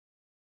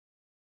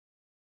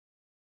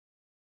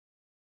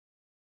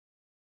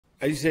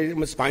as you say,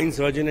 I'm a spine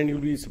surgeon, and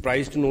you'll be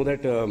surprised to know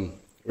that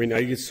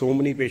I get so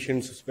many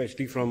patients,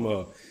 especially from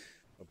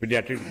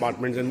pediatric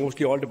departments, and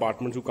mostly all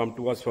departments who come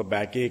to us for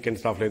backache and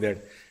stuff like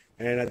that.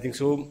 And I think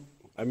so,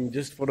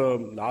 just for the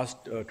last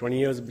 20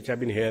 years which I've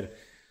been here,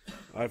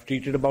 I've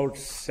treated about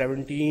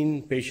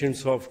 17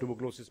 patients of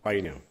tuberculosis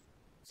spine now.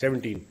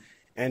 17.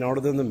 And out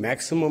of them, the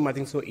maximum, I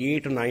think so,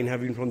 8 or 9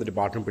 have been from the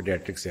Department of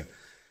Pediatrics here.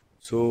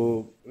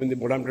 So,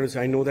 what I'm trying to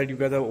say, I know that you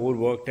guys are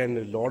overworked and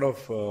a lot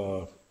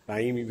of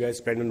time you guys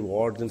spend on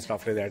wards and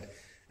stuff like that,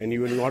 and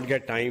you will not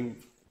get time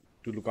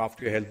to look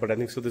after your health. But I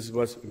think so this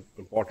was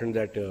important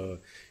that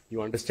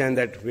you understand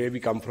that where we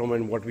come from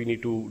and what we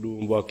need to do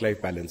in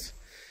work-life balance.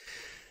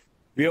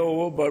 We are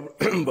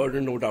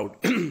overburdened, no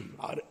doubt.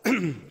 Our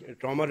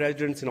trauma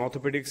residents in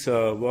orthopedics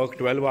work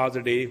 12 hours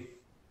a day.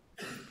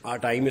 Our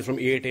time is from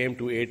 8 a.m.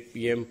 to 8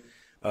 p.m.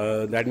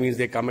 That means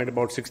they come at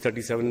about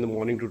 6:37 in the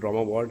morning to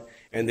trauma ward,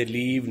 and they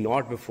leave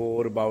not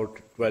before about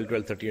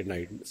 12:30 at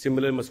night.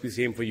 Similar must be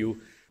same for you,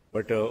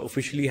 but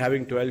officially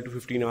having 12 to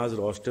 15 hours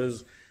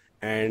rosters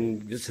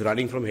and just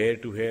running from here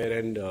to here,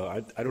 and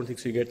I don't think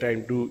so you get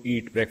time to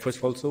eat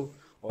breakfast also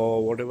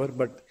or whatever,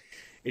 but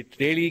it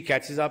really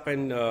catches up,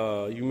 and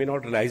you may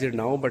not realize it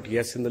now, but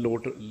yes, in the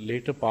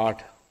later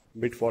part,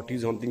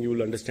 mid-40s something, you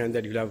will understand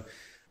that you'll have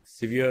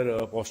severe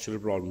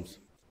postural problems.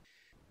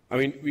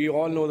 We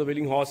all know the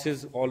willing horse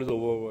is always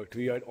overworked.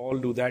 We all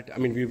do that.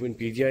 We've in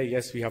PGI,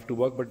 yes, we have to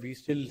work, but we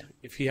still,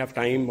 if we have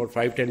time, about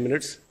 5-10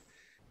 minutes,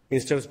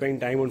 instead of spending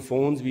time on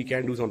phones, we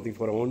can do something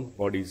for our own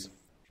bodies.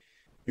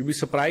 You'll be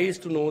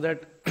surprised to know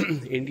that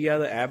India,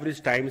 the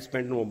average time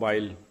spent on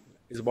mobile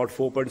is about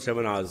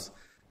 4.7 hours.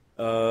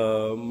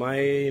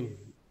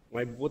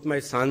 Both my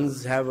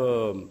sons have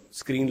a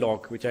screen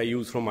lock, which I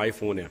use from my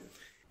phone here.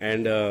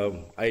 And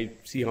I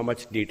see how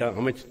much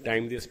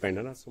time they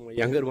spend. So my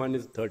younger one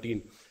is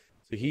 13.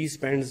 So he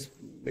spends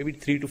maybe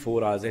 3 to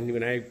 4 hours. And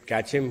when I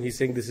catch him, he's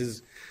saying this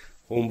is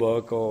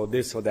homework or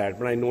this or that.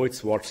 But I know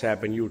it's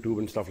WhatsApp and YouTube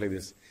and stuff like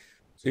this.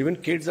 So even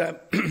kids are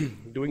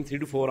doing 3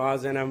 to 4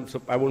 hours. And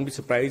I won't be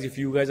surprised if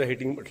you guys are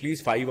hitting at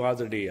least 5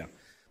 hours a day. Yeah.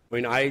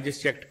 I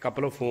just checked a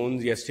couple of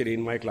phones yesterday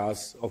in my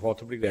class of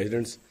orthopedic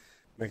residents.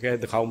 And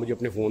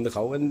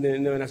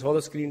then when I saw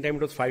the screen time,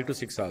 it was 5 to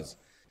 6 hours.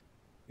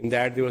 In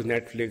that, there was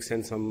Netflix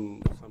and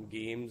some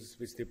games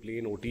which they play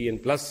in OT,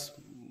 and plus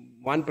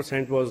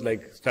 1% was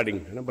like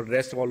studying, but the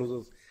rest all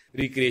was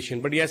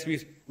recreation. But yes,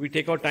 we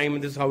take our time,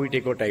 and this is how we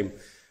take our time.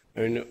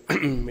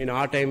 In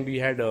our time, we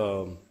had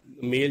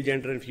male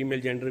gender and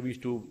female gender. We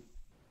used to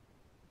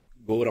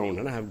go around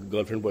and have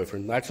girlfriend,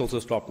 boyfriend. That's also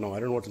stopped now. I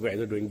don't know what guys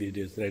are doing these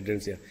days.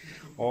 Residents here,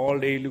 all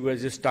day we were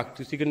just stuck.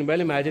 So you can well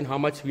imagine how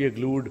much we are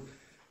glued.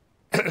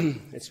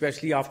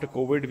 Especially after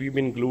COVID, we've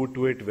been glued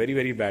to it very,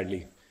 very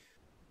badly.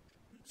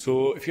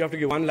 So if you have to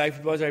give one life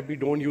advice, I'd be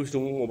don't use the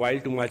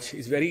mobile too much.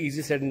 It's very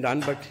easy said and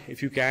done, but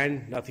if you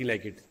can, nothing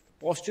like it.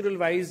 Postural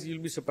wise,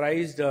 you'll be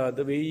surprised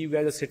the way you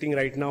guys are sitting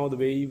right now, the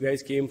way you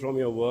guys came from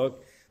your work,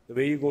 the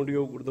way you're going to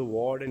go to the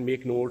ward and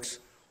make notes,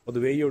 or the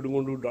way you're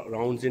going to do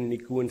rounds in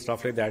NICU and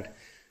stuff like that.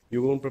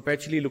 You're going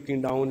perpetually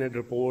looking down at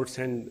reports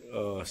and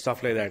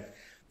stuff like that.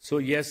 So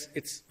yes,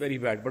 it's very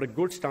bad, but a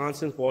good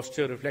stance and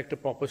posture reflect a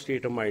proper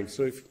state of mind.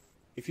 So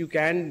if you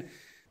can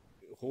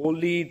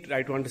wholly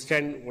try to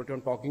understand what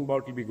I'm talking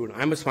about, will be good.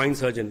 I'm a spine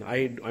surgeon.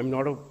 I'm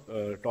not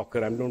a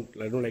talker. I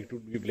don't like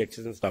to give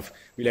lectures and stuff.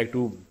 We like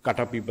to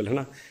cut up people,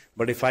 huh?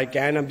 But if I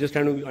can, I'm just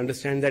trying to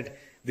understand that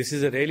this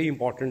is a really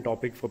important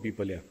topic for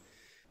people here.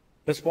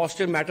 Does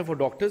posture matter for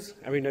doctors?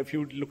 If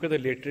you look at the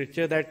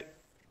literature, that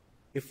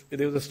if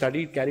there was a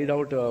study carried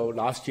out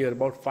last year,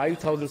 about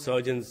 5,000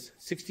 surgeons,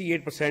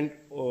 68%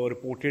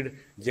 reported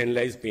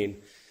generalized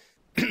pain.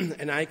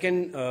 And I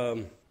can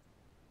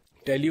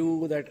tell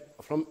you that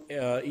from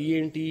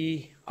ENT,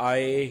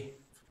 eye,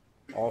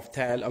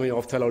 opthal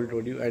already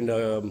told you, and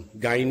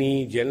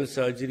gynae, general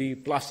surgery,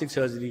 plastic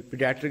surgery,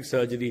 pediatric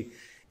surgery,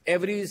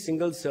 every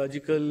single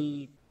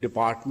surgical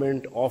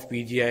department of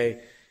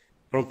PGI,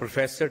 from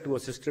professor to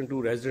assistant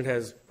to resident,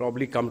 has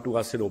probably come to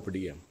us in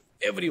OPD.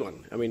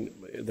 Everyone.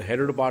 The head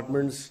of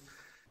departments,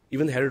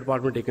 even the head of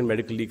department taken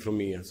medical leave from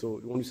me, so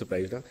you won't be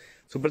surprised. Huh?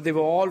 So, but they've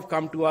all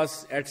come to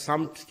us at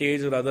some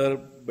stage or other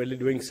while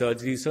doing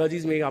surgery.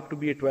 Surgeries may up to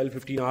be a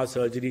 12-15 hour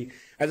surgery.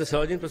 As a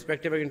surgeon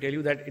perspective, I can tell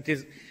you that it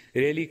is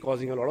really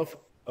causing a lot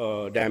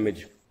of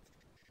damage.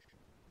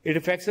 It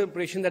affects the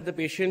operation that the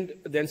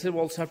patient themselves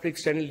also have to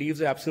extend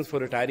leaves of absence for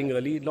retiring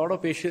early. A lot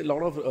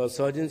of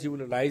surgeons, you will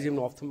realize, even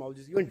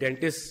ophthalmologists, even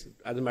dentists,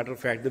 as a matter of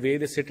fact, the way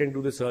they sit and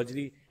do the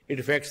surgery,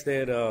 it affects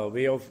their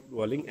way of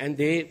working, and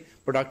their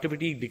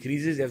productivity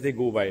decreases as they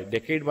go by.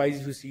 Decade-wise,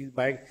 if you see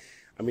back,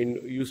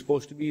 you're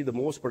supposed to be the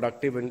most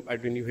productive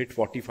when you hit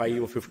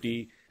 45 or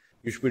 50.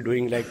 You should be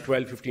doing like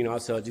 12, 15 hour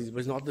surgeries, but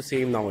it's not the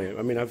same now.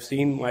 I've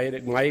seen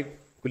my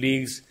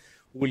colleagues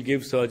who will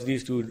give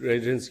surgeries to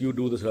residents. You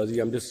do the surgery,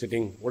 I'm just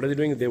sitting. What are they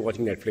doing? They're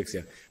watching Netflix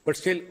here. But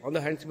still, on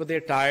the hand, but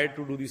they're tired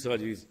to do these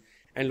surgeries.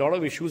 And a lot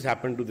of issues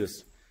happen to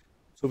this.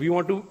 So we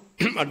want to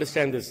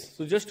understand this.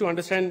 So just to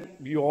understand,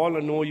 you all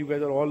know, you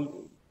guys are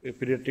all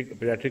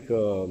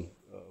pediatric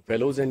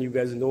fellows, and you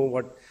guys know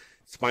what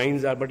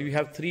spines are, but you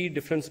have three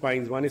different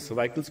spines. One is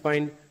cervical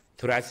spine,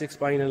 thoracic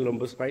spine, and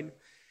lumbar spine.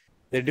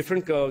 There are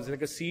different curves,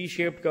 like a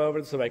C-shaped curve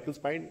at the cervical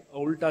spine,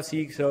 ulta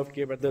C-shaped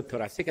curve at the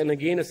thoracic, and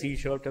again a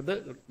C-shaped at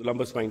the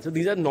lumbar spine. So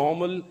these are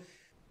normal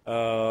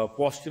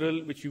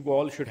postural, which you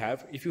all should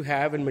have. If you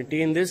have and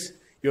maintain this,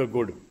 you're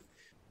good.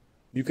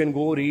 You can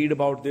go read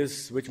about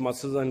this, which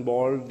muscles are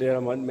involved. There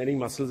are many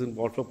muscles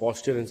involved for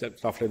posture and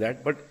stuff like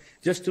that. But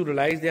just to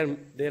realize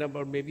there are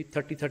about maybe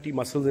 30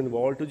 muscles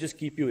involved to just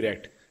keep you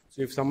erect.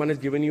 So if someone has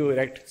given you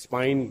erect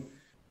spine,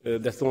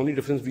 that's the only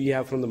difference we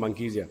have from the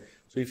monkeys here.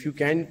 So if you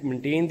can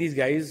maintain these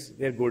guys,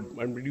 they're good.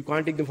 But you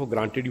can't take them for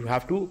granted. You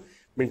have to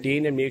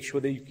maintain and make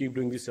sure that you keep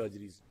doing these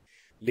surgeries.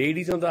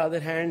 Ladies, on the other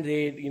hand,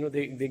 they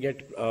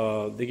get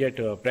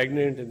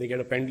pregnant and they get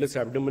a pendulous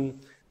abdomen.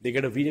 They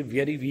get a very,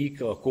 very weak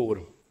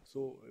core.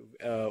 So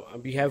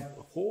we have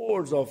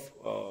hordes of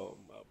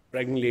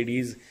pregnant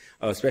ladies,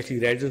 especially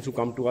residents who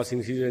come to us in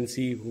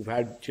residency who've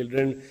had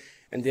children,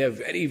 and they have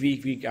very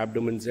weak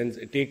abdomens. And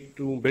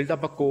to build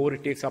up a core,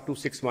 it takes up to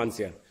 6 months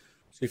here.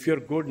 So if you're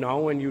good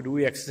now and you do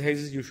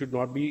exercises, you should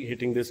not be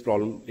hitting this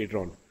problem later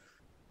on.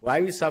 Why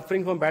are we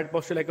suffering from bad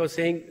posture? Like I was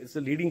saying, it's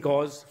the leading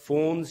cause: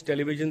 phones,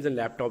 televisions, and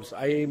laptops.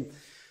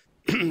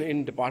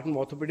 In Department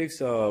of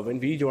Orthopedics, when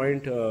we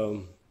joined,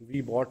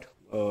 we bought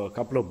a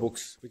couple of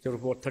books, which are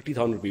about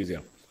 30,000 rupees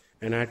here.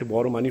 And I had to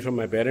borrow money from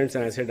my parents,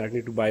 and I said I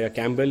need to buy a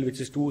Campbell,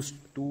 which is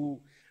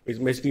which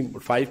makes me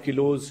 5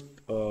 kilos.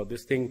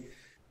 This thing,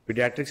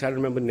 pediatrics, I don't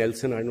remember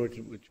Nelson, I don't know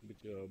which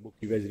book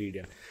you guys read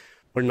here.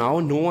 But now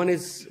no one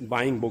is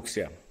buying books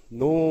here.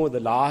 No, the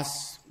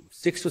last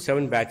 6 to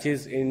 7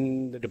 batches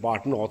in the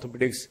Department of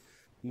Orthopedics,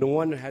 no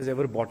one has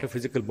ever bought a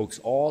physical books.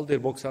 All their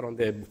books are on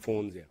their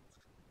phones here.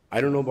 I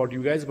don't know about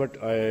you guys, but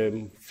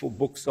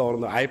books are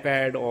on the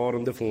iPad or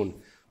on the phone.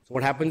 So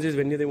what happens is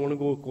when they want to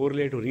go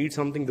correlate or read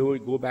something, they will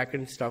go back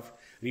and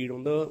read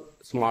on the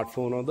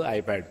smartphone or the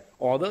iPad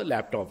or the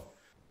laptop.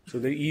 So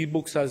the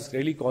e-books are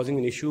really causing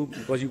an issue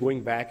because you're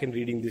going back and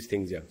reading these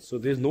things here. So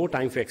there's no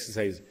time for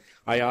exercise.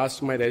 I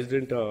asked my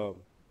resident,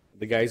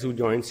 the guys who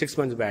joined 6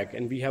 months back,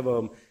 and we have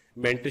a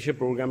mentorship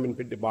program in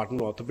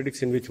Department of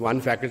Orthopedics in which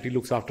one faculty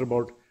looks after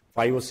about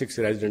 5 or 6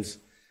 residents.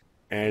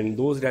 And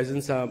those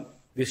residents,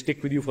 they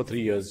stick with you for 3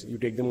 years. You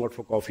take them out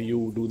for coffee,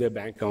 you do their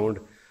bank account.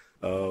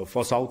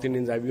 For South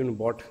Indians, I've even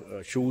bought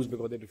shoes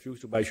because they refuse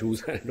to buy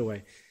shoes. I don't know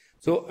why.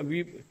 So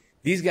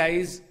these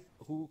guys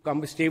who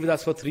come stay with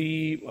us for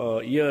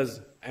 3 years,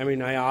 I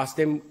mean, I ask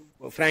them,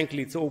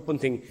 frankly, it's an open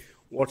thing.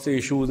 What's the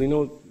issues?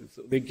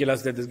 They kill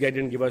us that this guy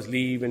didn't give us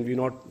leave and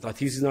our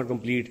thesis is not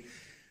complete.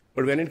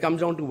 But when it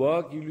comes down to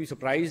work, you'll be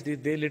surprised.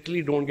 They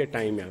literally don't get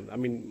time. Yeah. I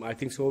mean, I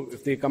think so.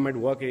 If they come at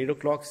work at 8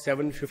 o'clock,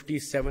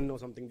 7:57 or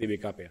something, they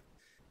wake up here.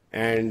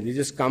 And they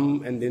just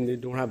come and then they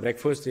don't have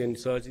breakfast. They're in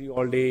surgery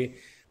all day,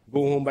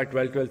 go home by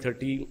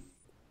 12:30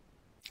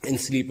 and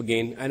sleep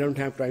again. I don't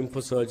have time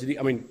for surgery.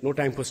 I mean, no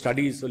time for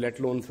studies, so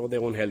let alone for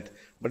their own health.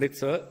 But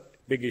it's a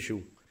big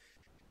issue.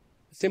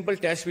 Simple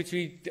test which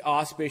we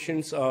ask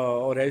patients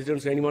or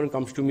residents, anyone who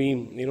comes to me,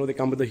 they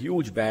come with a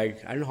huge bag.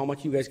 I don't know how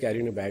much you guys carry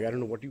in a bag. I don't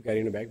know what you carry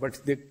in a bag,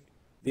 but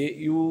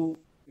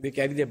they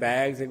carry their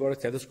bags, they got a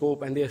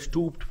stethoscope, and they are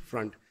stooped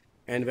front.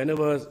 And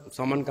whenever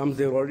someone comes,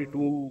 there are already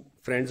 2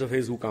 friends of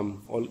his who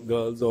come, all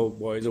girls or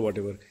boys or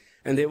whatever.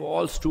 And they've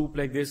all stooped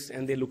like this,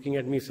 and they're looking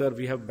at me, sir,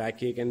 we have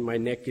backache, and my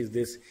neck is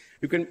this.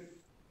 You can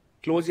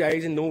close your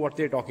eyes and know what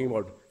they're talking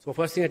about. So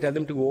first thing I tell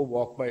them to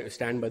go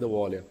stand by the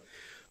wall here.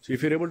 So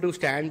if you're able to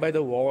stand by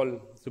the wall,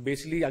 so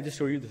basically, I'll just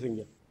show you the thing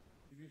here.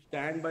 If you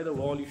stand by the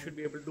wall, you should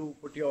be able to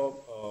put your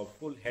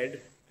full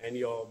head and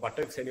your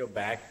buttocks and your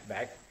back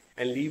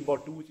and leave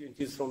about 2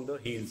 inches from the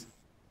heels.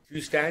 If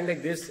you stand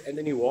like this and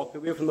then you walk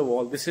away from the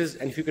wall,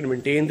 and if you can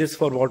maintain this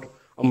for about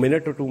a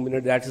minute or 2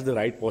 minutes, that is the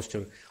right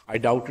posture. I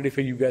doubted if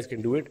you guys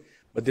can do it,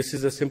 but this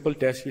is a simple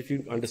test which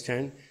you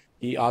understand.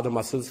 Are the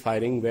muscles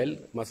firing well?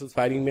 Muscles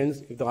firing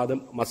means if are the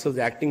muscles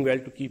acting well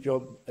to keep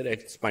your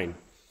erect spine.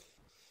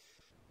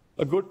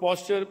 A good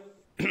posture,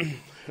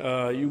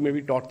 you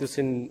maybe taught this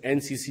in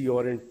NCC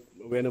or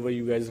whenever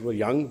you guys were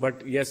young,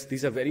 but yes,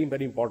 these are very,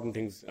 very important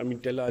things. I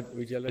mean,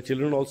 we tell our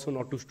children also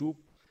not to stoop,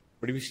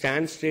 but if you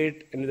stand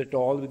straight and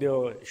tall with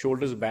your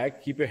shoulders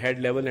back, keep your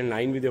head level and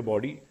line with your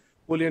body,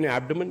 pull your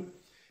abdomen,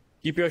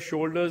 keep your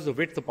shoulders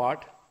width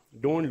apart,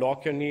 don't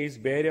lock your knees,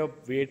 bear your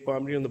weight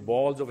firmly on the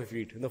balls of your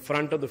feet, in the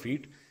front of the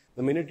feet.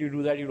 The minute you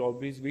do that, you'll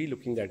always be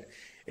looking at.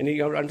 And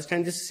you have to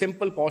understand this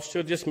simple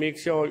posture just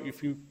makes you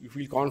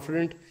feel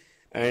confident.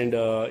 And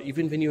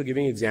even when you're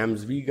giving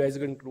exams, we guys are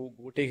going to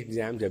go take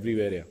exams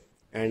everywhere here.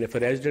 And if a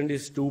resident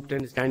is stooped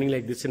and standing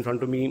like this in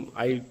front of me,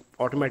 I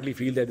automatically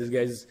feel that this guy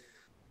is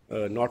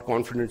not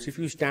confident. So if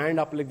you stand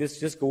up like this,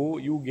 just go,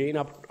 you gain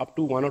up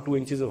to 1 or 2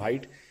 inches of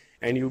height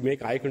and you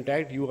make eye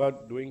contact, you are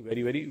doing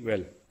very, very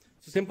well.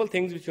 So simple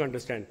things which you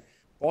understand.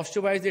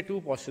 Posture-wise, there are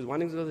 2 postures.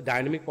 One is the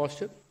dynamic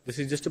posture. This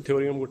is just a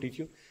theory I'm going to teach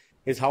you.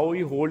 Is how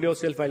you hold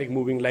yourself while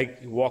moving,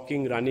 like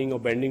walking, running, or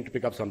bending to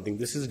pick up something.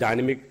 This is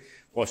dynamic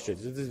posture.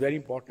 This is very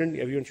important.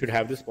 Everyone should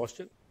have this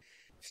posture.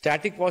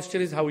 Static posture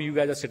is how you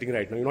guys are sitting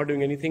right now. You're not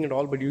doing anything at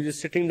all, but you're just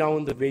sitting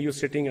down. The way you're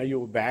sitting, are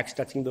your backs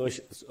touching the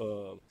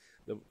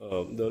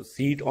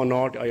seat or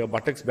not? Are your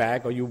buttocks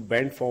back? Are you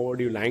bent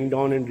forward? You're lying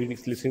down and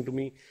listening to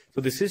me?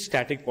 So this is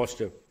static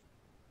posture.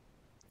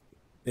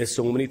 There's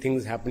so many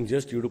things happen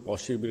just due to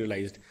posture. You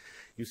realized.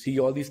 You see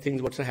all these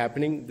things. What's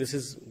happening?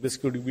 This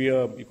could be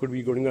you could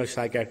be going to a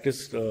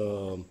psychiatrist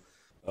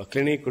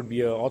clinic, could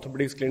be a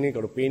orthopedics clinic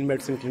or a pain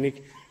medicine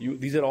clinic.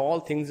 These are all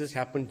things that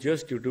happen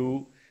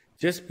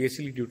just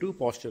basically due to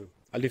posture.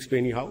 I'll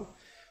explain you how.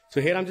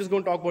 So here I'm just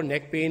going to talk about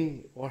neck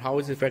pain or how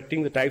it's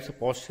affecting the types of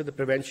posture, the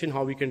prevention,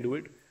 how we can do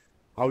it,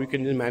 how we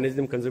can manage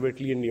them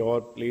conservatively in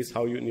your place,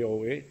 in your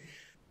way.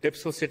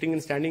 Tips for sitting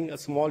and standing, a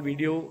small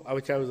video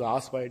which I was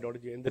asked by Dr.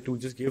 Jayendra to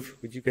just give,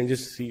 which you can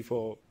just see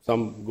for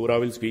some Gora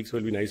will speak, so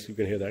it'll be nice you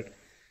can hear that.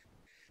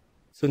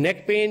 So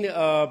neck pain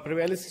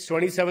prevalence is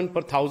 27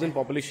 per 1,000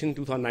 population in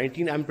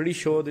 2019. I'm pretty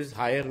sure this is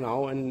higher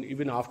now, and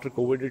even after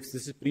COVID, this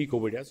is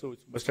pre-COVID, yeah, so it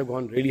must have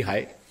gone really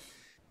high.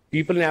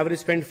 People on average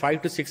spend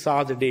 5 to 6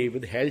 hours a day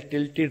with head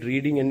tilted,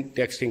 reading and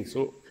texting.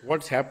 So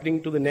what's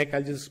happening to the neck,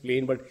 I'll just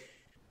explain, but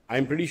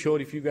I'm pretty sure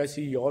if you guys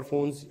see your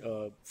phones,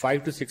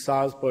 5 to 6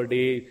 hours per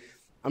day,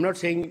 I'm not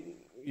saying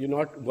you're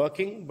not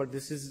working, but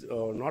this is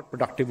not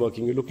productive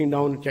working. You're looking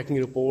down, checking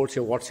reports,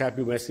 your WhatsApp,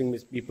 you're messaging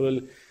with people,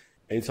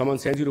 and someone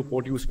sends you a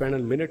report, you spend a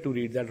minute to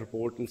read that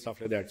report and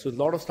stuff like that. So a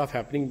lot of stuff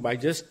happening by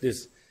just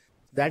this.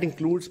 That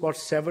includes about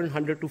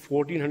 700 to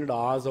 1,400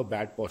 hours of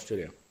bad posture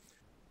here.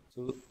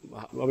 So,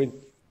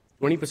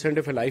 20%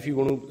 of your life you're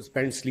going to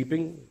spend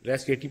sleeping,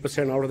 rest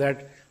 80% out of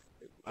that,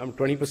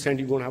 20%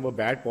 you're going to have a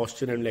bad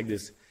posture and like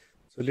this.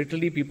 So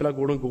literally people are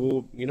going to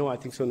go, I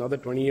think so another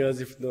 20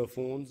 years if the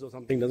phones or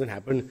something doesn't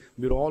happen,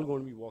 we're all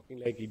going to be walking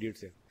like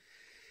idiots here.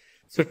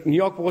 So New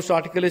York Post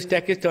article is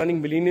tech is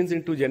turning millennials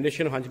into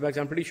generation of hunchbacks.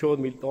 I'm pretty sure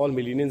all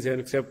millennials here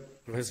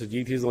except Professor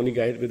Jeet, he's the only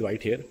guy with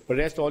white hair. But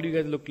the rest, all you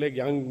guys look like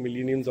young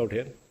millennials out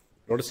here.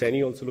 Dr.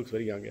 Saini also looks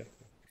very young here.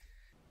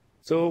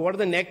 So what are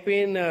the neck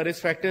pain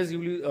risk factors?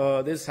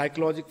 There's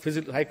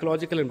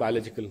psychological and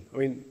biological.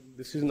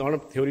 This is not a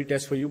theory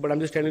test for you, but I'm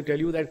just trying to tell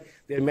you that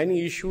there are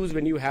many issues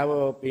when you have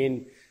a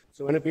pain.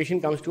 So when a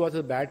patient comes to us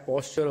with bad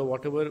posture or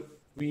whatever,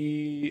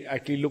 we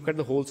actually look at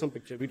the wholesome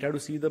picture. We try to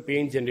see the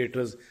pain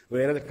generators.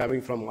 Where are they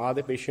coming from? Are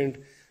the patient,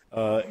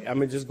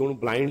 am I just going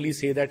to blindly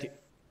say that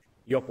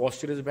your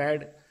posture is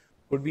bad?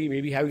 Could be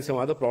maybe having some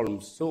other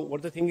problems. So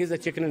what the thing is, the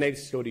chicken and egg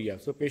story here.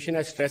 So patient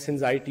has stress,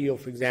 anxiety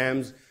of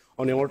exams,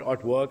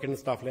 at work and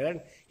stuff like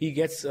that, he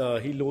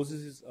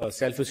loses his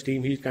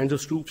self-esteem, he kind of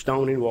stoops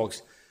down and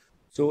walks.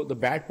 So the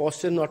bad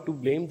posture not to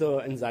blame, the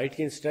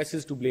anxiety and stress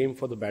is to blame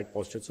for the bad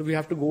posture. So we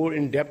have to go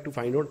in depth to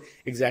find out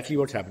exactly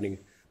what's happening.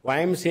 Why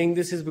I'm saying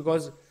this is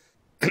because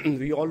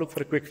we all look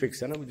for a quick fix.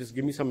 Just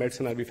give me some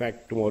medicine, I'll be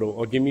back tomorrow,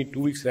 or give me 2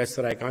 weeks rest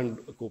so I can't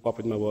cope up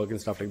with my work and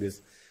stuff like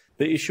this.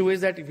 The issue is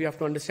that if we have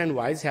to understand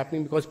why it's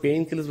happening, because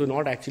painkillers will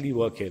not actually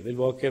work here. They'll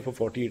work here for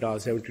 48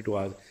 hours, 72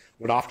 hours.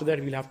 But after that,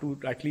 we'll have to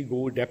actually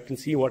go depth and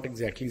see what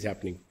exactly is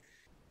happening.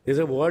 There's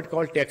a word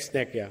called text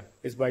neck. Yeah,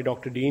 it's by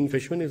Dr. Dean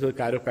Fishman, he's a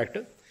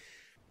chiropractor.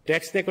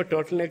 Text neck or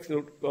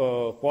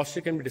turtleneck posture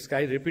can be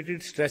described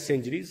repeated stress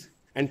injuries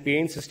and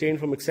pain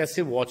sustained from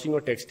excessive watching or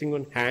texting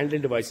on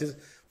handheld devices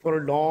for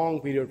a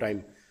long period of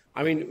time.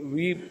 I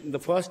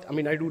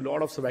do a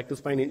lot of cervical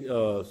spine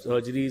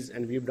surgeries,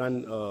 and we've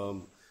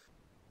done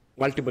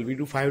multiple. We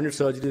do 500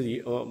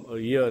 surgeries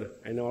a year,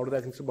 and out of that,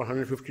 I think about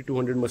 150,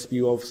 200 must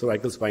be of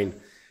cervical spine,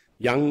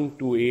 young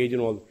to age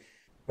and all.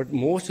 But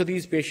most of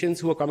these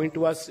patients who are coming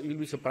to us, you'll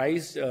be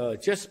surprised,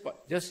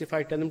 just if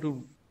I tell them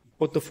to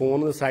put the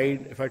phone on the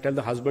side, if I tell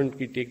the husband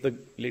to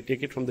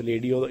take it from the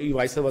lady or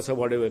vice versa,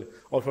 whatever,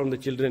 or from the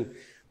children,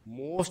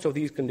 most of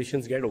these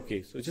conditions get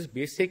okay. So it's just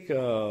basic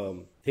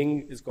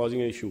thing is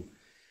causing an issue.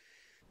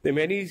 There are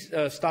many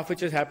stuff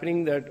which is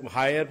happening that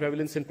higher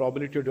prevalence and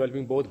probability of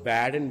developing both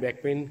bad and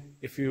back pain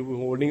if you're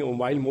holding a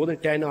mobile more than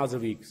 10 hours a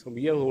week. So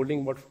we are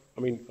holding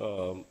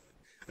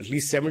at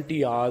least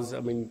 70 hours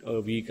a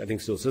week, I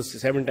think so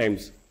 7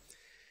 times.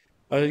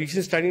 A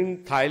recent study in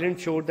Thailand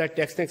showed that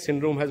text neck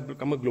syndrome has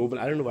become a global,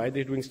 I don't know why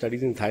they're doing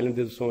studies in Thailand,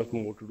 there's so much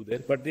more to do there,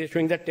 but they're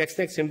showing that text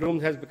neck syndrome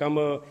has become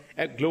a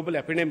global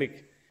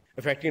epidemic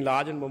affecting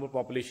large and number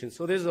populations.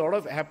 So there's a lot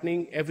of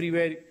happening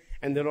everywhere.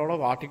 And there are a lot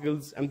of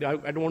articles, and I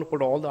don't want to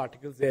put all the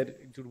articles there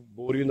to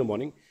bore you in the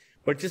morning,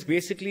 but just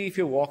basically if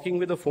you're walking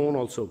with a phone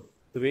also,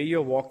 the way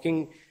you're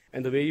walking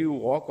and the way you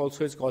walk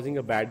also is causing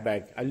a bad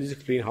back. I'll just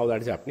explain how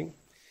that is happening.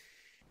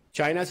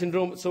 China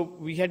syndrome, so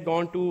we had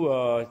gone to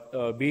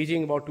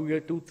Beijing about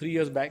 3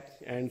 years back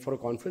and for a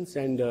conference,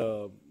 and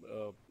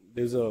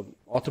there's a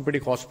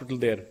orthopedic hospital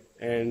there,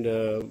 and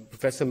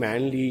Professor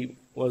Manley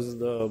was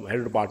the head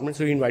of the department,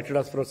 so he invited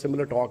us for a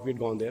similar talk. We had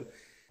gone there.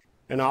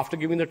 And after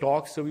giving the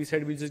talk, so we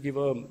said we'll just give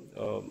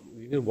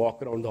a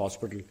walk around the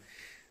hospital.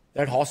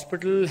 That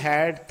hospital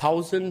had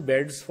 1,000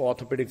 beds for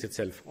orthopedics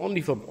itself,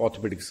 only for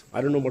orthopedics.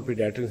 I don't know about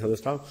pediatrics and other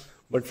stuff,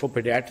 but for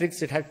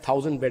pediatrics, it had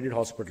 1,000-bedded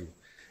hospital.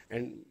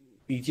 And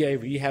PGI,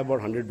 we have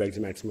about 100 beds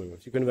maximum. So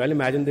you can well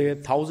imagine there are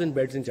 1,000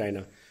 beds in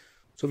China.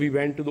 So we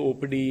went to the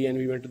OPD and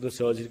we went to the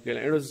surgical,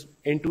 and it was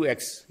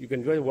N2X. You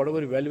can go,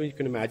 whatever value you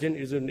can imagine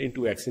is in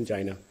N2X in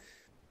China.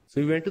 So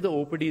we went to the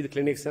OPD, the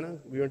clinics,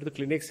 we went to the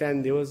clinics,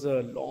 and there was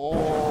a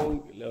long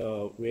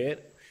where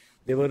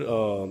there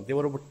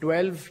were about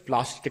 12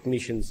 plastic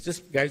technicians,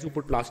 just guys who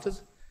put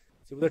plasters.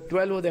 So there were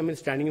 12 of them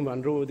standing in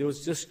one row. They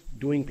was just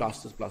doing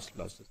plasters.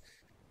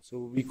 So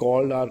we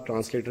called our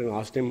translator and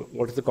asked him,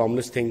 what is the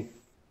commonest thing?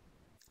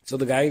 So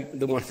one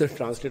of the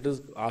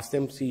translators asked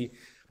them,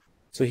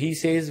 so he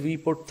says we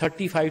put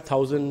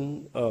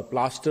 35,000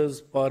 plasters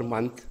per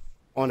month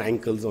on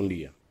ankles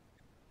only. Yeah.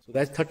 So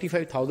that's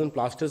 35,000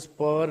 plasters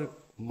per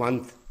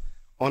month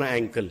on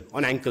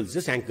ankles,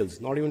 just ankles,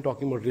 not even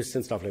talking about wrists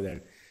and stuff like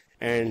that.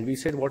 And we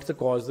said, what's the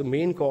cause? The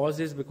main cause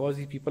is because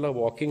these people are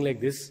walking like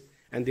this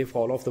and they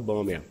fall off the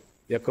berm. Yeah.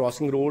 They're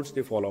crossing roads,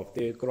 they fall off.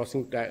 They're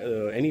crossing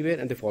anywhere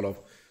and they fall off.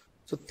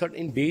 So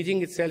in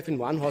Beijing itself, in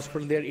one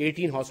hospital, there are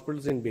 18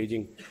 hospitals in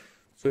Beijing.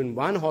 So in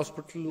one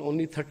hospital,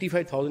 only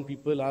 35,000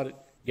 people are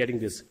getting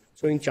this.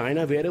 So in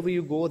China, wherever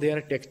you go,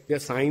 there are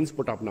signs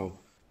put up now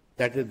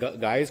that the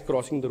guy is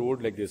crossing the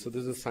road like this. So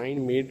there's a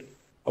sign made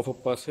of a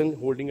person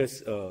holding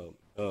this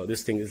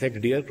thing. It's like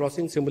deer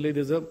crossing. Similarly,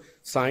 there's a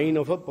sign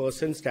of a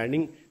person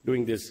standing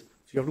doing this.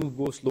 So you have to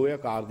go slow your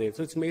car there.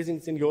 So it's amazing.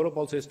 It's in Europe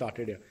also it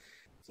started here.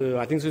 So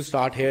I think it will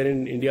start here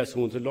in India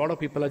soon. So a lot of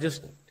people are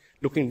just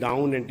looking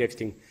down and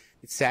texting.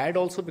 It's sad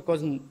also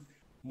because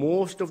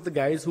most of the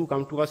guys who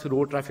come to us with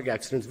road traffic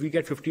accidents, we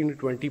get 15 to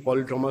 20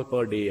 polytrauma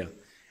per day. Yeah.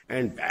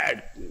 And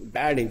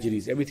bad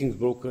injuries. Everything's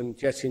broken,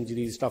 chest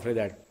injuries, stuff like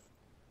that.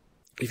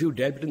 If you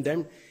dealt with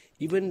them,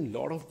 even a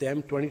lot of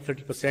them,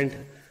 20-30%,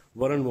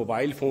 were on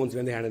mobile phones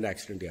when they had an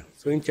accident. Yeah.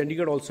 So in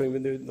Chandigarh also,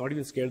 even they're not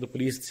even scared of the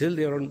police, still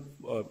they're on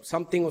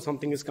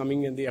something is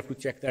coming and they have to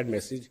check that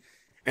message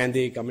and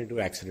they come into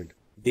accident.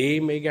 They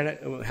may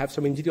have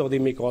some injury or they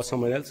may cause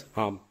someone else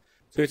harm.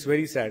 So it's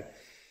very sad.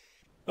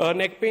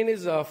 Neck pain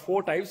is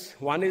 4 types.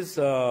 One is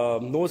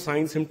no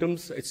sign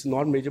symptoms. It's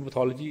not major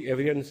pathology.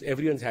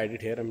 Everyone's had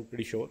it here, I'm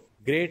pretty sure.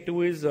 Grade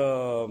 2 is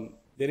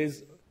there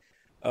is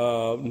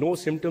no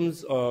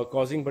symptoms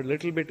causing but a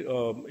little bit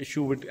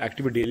issue with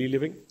active daily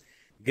living.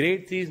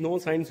 Grade 3 is no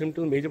sign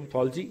symptoms, major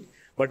pathology,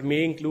 but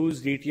may include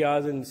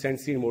DTRs and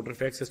sensory and motor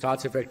effects. It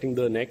starts affecting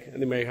the neck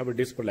and they may have a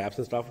disc prolapse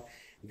and stuff.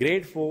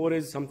 Grade 4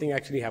 is something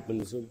actually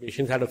happens. So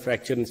patients had a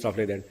fracture and stuff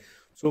like that.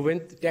 So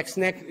when text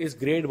neck is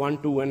grade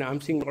 1, 2, and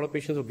I'm seeing a lot of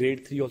patients of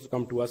grade 3 also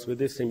come to us with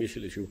this same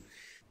issue.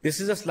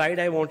 This is a slide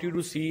I want you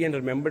to see and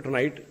remember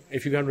tonight.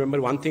 If you can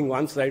remember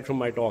one slide from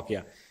my talk,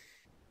 yeah.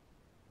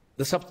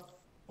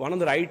 One on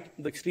the right,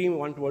 the extreme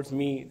one towards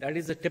me, that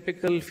is a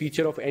typical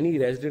feature of any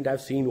resident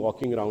I've seen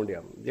walking around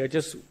here. They're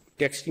just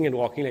texting and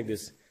walking like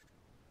this.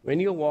 When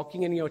you're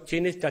walking and your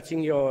chin is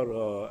touching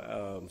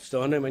your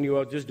sternum and you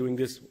are just doing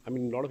this, I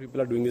mean, a lot of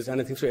people are doing this,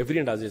 and I think so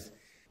everyone does this.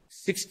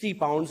 60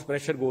 pounds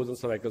pressure goes on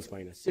cervical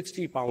spine.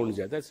 60 pounds,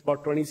 yeah. That's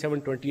about 27,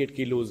 28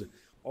 kilos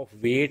of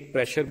weight,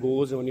 pressure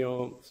goes on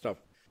your stuff.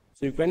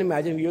 So you can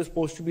imagine we are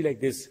supposed to be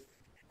like this.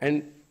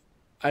 And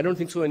I don't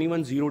think so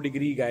anyone 0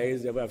 degree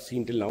guys ever I've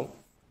seen till now.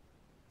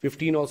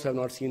 15 also I've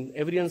not seen.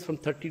 Everyone's from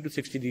 30 to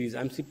 60 degrees.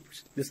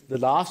 The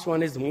last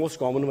one is the most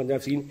common one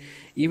I've seen.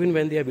 Even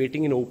when they are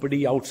waiting in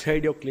OPD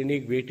outside your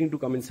clinic, waiting to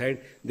come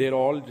inside, they're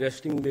all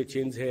resting their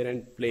chins here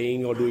and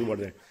playing or doing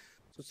whatever.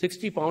 So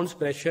 60 pounds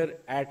pressure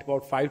at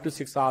about 5 to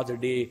 6 hours a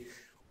day,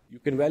 you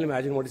can well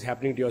imagine what is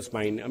happening to your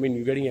spine. I mean,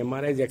 you're getting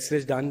MRIs,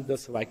 X-rays done, the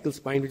cervical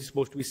spine, which is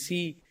supposed to be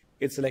C,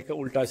 it's like a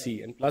ulta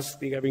C. And plus,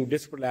 they're having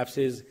disc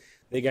prolapses,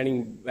 they're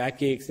getting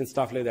backaches and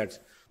stuff like that.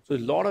 So a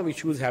lot of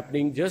issues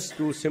happening just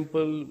through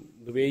simple,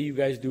 the way you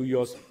guys do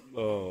your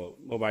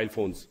mobile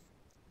phones.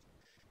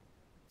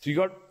 So you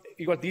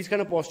got these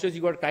kind of postures.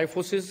 You got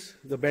kyphosis,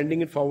 the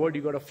bending it forward.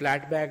 You got a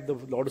flat back, the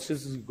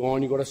lordosis is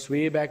gone. You got a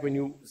sway back when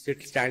you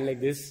stand like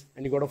this,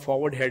 and you got a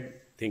forward head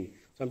thing.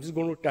 So I'm just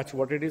going to touch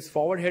what it is.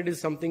 Forward head is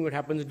something that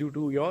happens due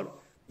to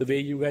the way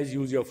you guys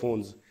use your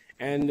phones.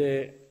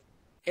 And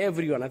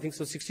everyone, I think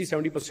so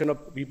 60-70%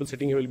 of people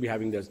sitting here will be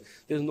having this.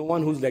 There's no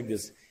one who's like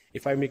this.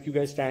 If I make you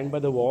guys stand by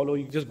the wall, or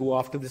you just go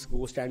after this,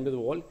 go stand by the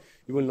wall,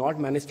 you will not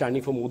manage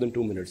standing for more than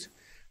 2 minutes.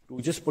 To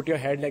just put your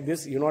head like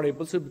this, you're not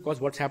able to, because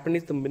what's happened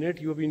is the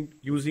minute you have been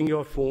using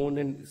your phone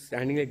and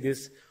standing like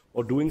this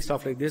or doing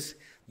stuff like this,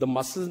 the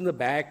muscles in the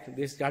back,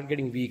 they start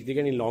getting weak, they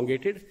get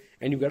elongated,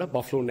 and you get a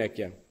buffalo neck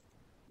here.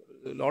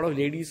 A lot of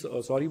ladies,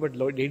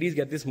 ladies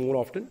get this more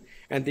often,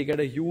 and they get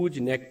a huge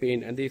neck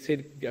pain, and they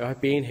say, I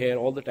have pain here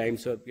all the time,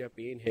 sir, we have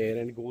pain here,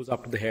 and it goes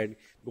up to the head,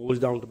 goes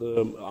down to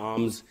the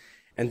arms,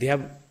 and they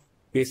have,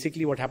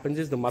 basically what happens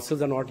is the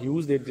muscles are not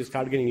used, they just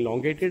start getting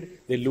elongated,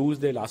 they lose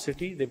their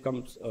elasticity, they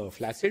become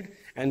flaccid,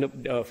 and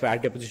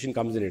fat deposition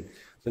comes in it.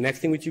 So next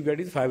thing which you get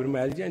is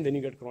fibromyalgia, and then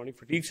you get chronic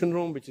fatigue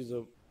syndrome, which is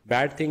a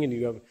bad thing, and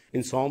you have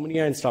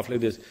insomnia and stuff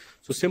like this.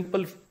 So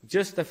simple,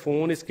 just the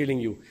phone is killing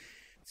you.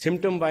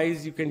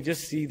 Symptom-wise, you can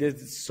just see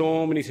there's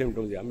so many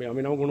symptoms. I mean,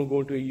 I'm not going to go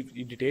into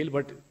detail,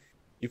 but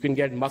you can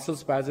get muscle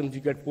spasms,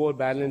 you get poor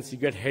balance, you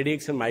get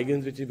headaches and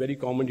migraines, which is very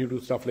common due to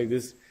stuff like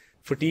this.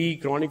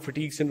 fatigue, chronic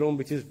fatigue syndrome,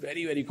 which is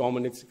very, very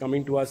common. It's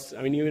coming to us.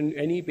 I mean, even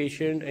any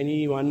patient,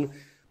 anyone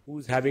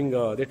who's having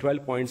their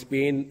 12 points,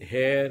 pain,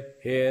 hair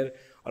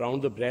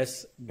around the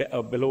breast,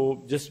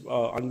 below, just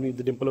underneath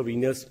the dimple of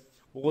Venus,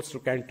 both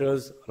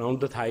trochanters, around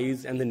the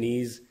thighs and the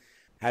knees,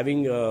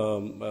 having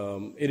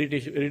irritability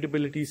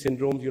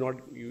syndromes, you're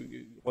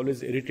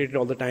always irritated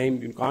all the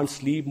time, you can't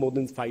sleep more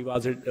than 5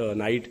 hours at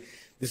night.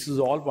 This is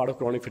all part of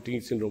chronic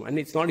fatigue syndrome. And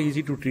it's not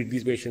easy to treat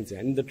these patients.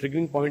 And the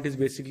triggering point is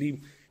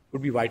basically,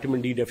 could be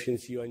vitamin D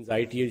deficiency or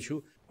anxiety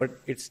issue, but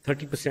it's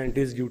 30%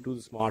 is due to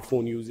the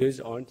smartphone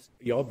usage on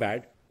your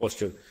bad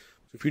posture.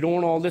 So if you don't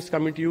want all this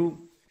coming to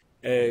you,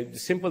 the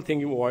simple thing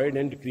you avoid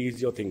and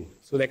decrease your thing.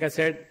 So like I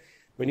said,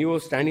 when you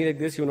are standing like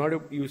this,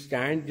 you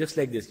stand just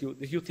like this.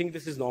 You think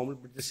this is normal,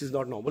 but this is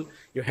not normal.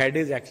 Your head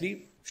is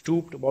actually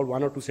stooped about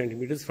 1 or 2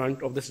 centimeters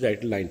front of the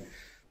sagittal line.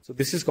 So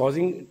this is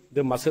causing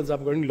the muscles are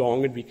going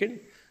long and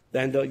weakened.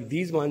 Then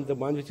the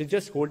ones which are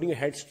just holding your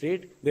head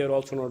straight, they are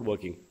also not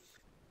working.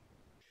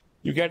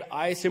 You get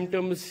eye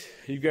symptoms,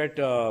 you get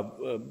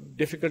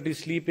difficulty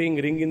sleeping,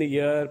 ring in the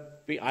ear,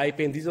 eye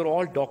pain. These are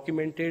all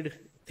documented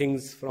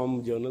things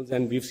from journals,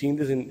 and we've seen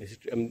this in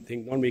history. I'm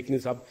not making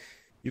this up.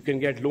 You can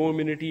get low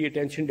immunity,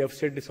 attention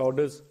deficit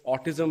disorders.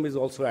 Autism is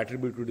also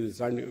attributed to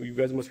this. And you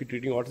guys must be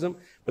treating autism,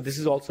 but this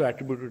is also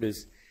attributed to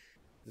this.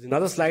 There's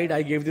another slide.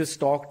 I gave this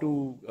talk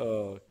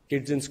to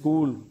kids in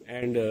school,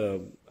 and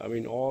I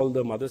mean, all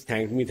the mothers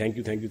thanked me, thank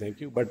you.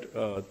 But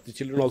the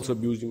children also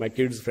abused me. My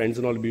kids' friends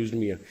and all abused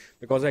me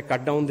because I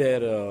cut down their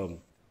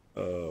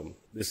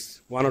this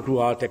 1 or 2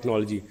 hour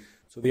technology.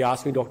 So they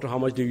asked me, doctor, how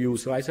much do you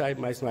use? So I said,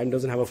 my son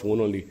doesn't have a phone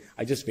only.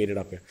 I just made it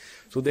up here.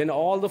 So then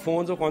all the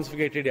phones are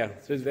confiscated.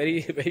 So it's very,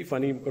 very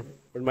funny.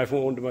 But my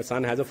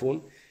son has a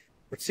phone.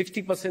 But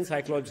 60%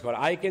 psychological.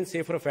 I can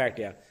say for a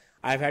fact,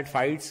 I've had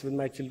fights with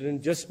my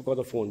children just because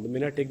of phone. The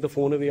minute I take the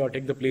phone away or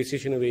take the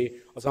PlayStation away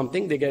or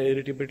something, they get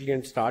irritability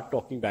and start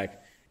talking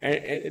back. And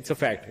it's a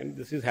fact, and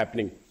this is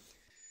happening.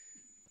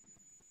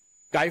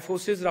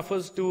 Kyphosis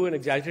refers to an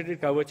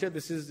exaggerated curvature.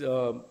 This is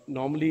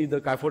normally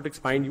the kyphotic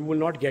spine. You will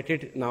not get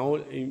it now.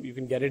 You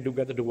can get it, you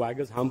get the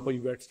Duagas hump, or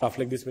you get stuff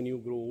like this when you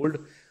grow old.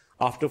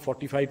 After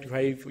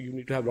 45, you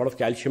need to have a lot of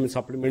calcium and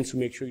supplements to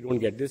make sure you don't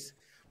get this.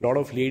 A lot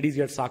of ladies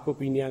get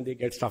sarcopenia and they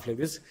get stuff like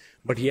this.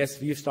 But yes,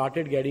 we've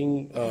started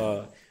getting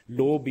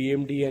low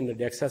BMD and the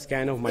DEXA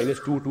scan of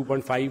 -2,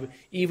 2.5,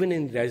 even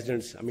in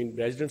residents. I mean,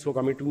 residents who are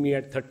coming to me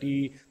at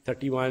 30,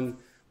 31,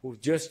 who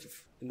just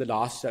in the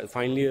last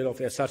final year of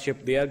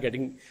SRship, they are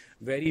getting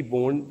very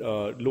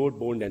low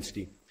bone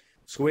density.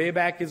 Sway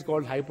back is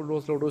called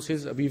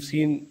hyperlordosis. We've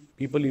seen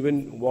people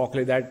even walk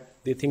like that.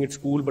 They think it's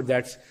cool, but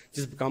that's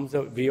just becomes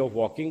a way of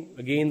walking.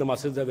 Again, the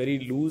muscles are very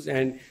loose,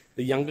 and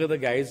the younger the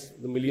guys,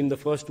 the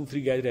first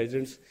 2-3 guys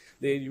residents,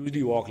 they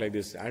usually walk like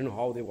this. I don't know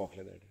how they walk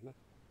like that.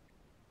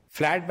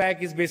 Flat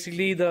back is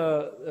basically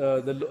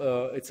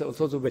it's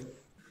also with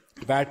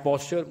bad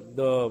posture.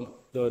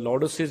 The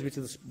lordosis, which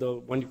is the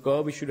one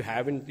curve you should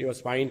have in your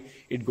spine,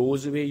 it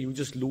goes away. You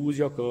just lose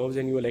your curves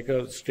and you're like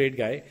a straight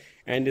guy.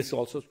 And it's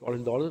also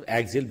called a lot of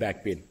axial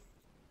back pain.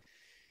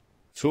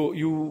 So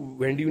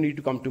when do you need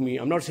to come to me?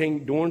 I'm not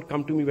saying don't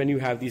come to me when you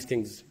have these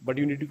things, but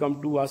you need to come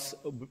to us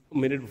a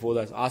minute before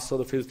that. Ask for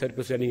the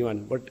physiotherapist or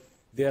anyone. But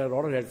there are a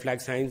lot of red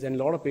flag signs, and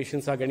a lot of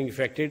patients are getting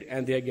affected,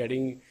 and they are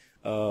getting,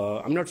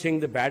 I'm not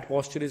saying the bad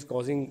posture is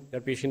causing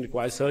that patient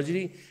requires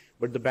surgery,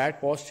 but the bad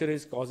posture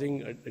is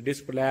causing a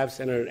disc prolapse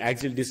and an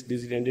axial disc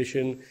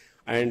disintegration,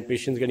 and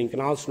patients getting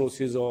canal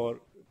stenosis or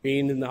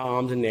pain in the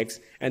arms and necks,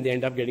 and they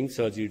end up getting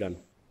surgery done.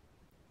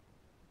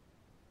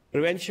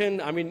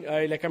 Prevention, I mean,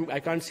 I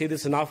can't say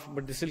this enough,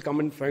 but this will come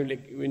in front.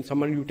 Like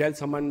when you tell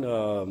someone,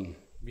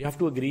 we have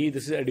to agree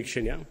this is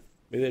addiction,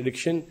 With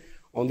addiction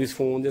on these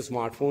phones, the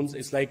smartphones,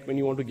 it's like when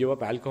you want to give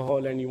up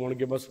alcohol and you want to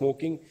give up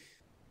smoking.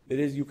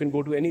 You can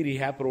go to any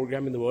rehab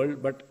program in the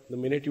world, but the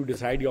minute you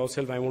decide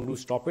yourself, I want to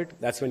stop it,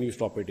 that's when you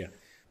stop it,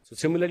 So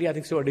similarly, I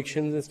think so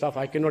addictions and stuff,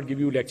 I cannot give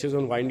you lectures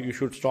on why you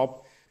should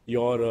stop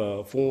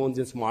your phones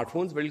and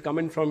smartphones, but it'll come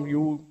in from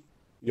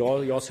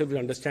yourself to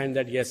understand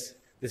that, yes,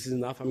 this is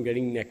enough, I'm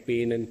getting neck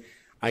pain, and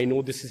I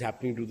know this is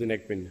happening to the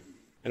neck pain.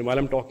 And while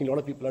I'm talking, a lot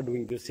of people are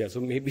doing this,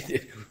 so maybe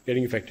they're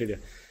getting affected,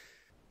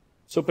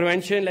 So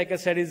prevention, like I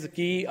said, is the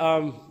key.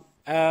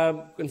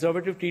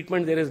 Conservative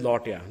treatment, there is a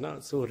lot,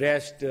 So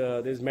rest,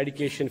 there's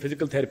medication,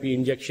 physical therapy,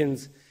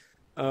 injections.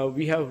 I'm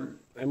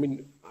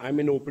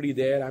in OPD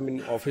there, I'm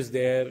in office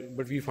there,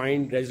 but we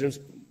find residents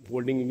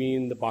holding me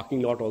in the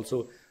parking lot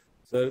also.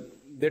 So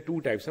there are 2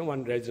 types.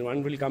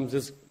 One will come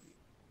just,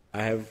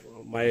 I have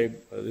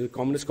the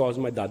commonest cause,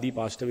 my dadi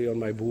passed away or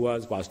my bhua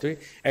has passed away.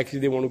 Actually,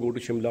 they want to go to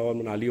Shimla or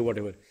Manali or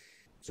whatever.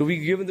 So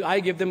I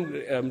give them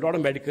a lot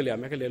of medical,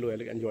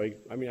 enjoy.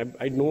 I mean,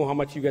 I know how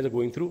much you guys are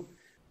going through.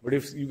 But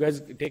if you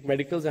guys take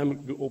medicals,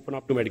 I'm open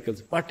up to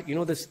medicals. But,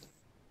 this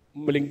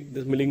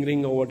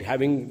malingering or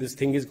having this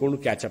thing is going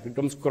to catch up. It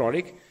becomes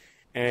chronic,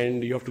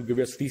 and you have to give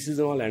your thesis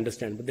and all, I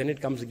understand. But then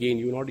it comes again.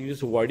 You're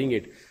just avoiding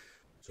it.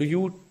 So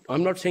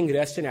I'm not saying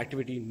rest and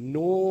activity.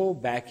 No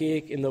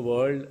backache in the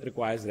world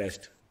requires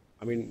rest.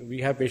 I mean,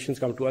 we have patients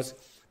come to us.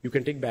 You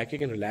can take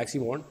backache and relax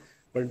if you want,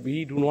 but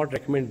we do not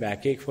recommend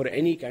backache for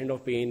any kind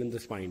of pain in the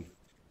spine.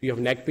 If you have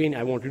neck pain,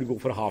 I want you to go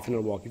for a half an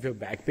hour walk. If you have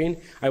back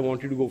pain, I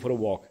want you to go for a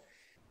walk.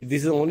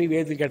 This is the only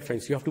way to get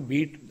friends. You have to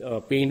beat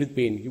pain with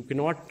pain. You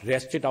cannot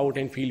rest it out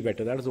and feel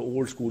better. That is the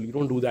old school. You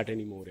don't do that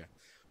anymore. Yeah.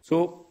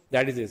 So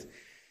that is this.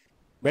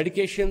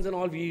 Medications and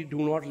all, we do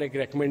not like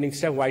recommending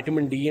stuff,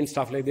 vitamin D and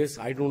stuff like this.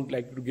 I don't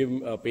like to give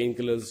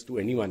painkillers to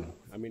anyone.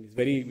 I mean, it's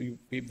very,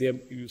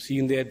 you see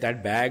in there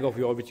that bag of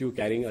yours which you're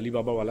carrying,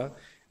 Alibaba wala,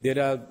 there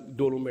are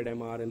Dolomed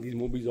MR and these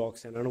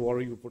Mobizox and I don't know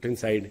what you put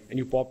inside, and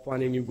you pop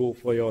one and you go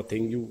for your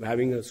thing. You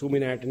having a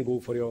Suminat and go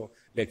for your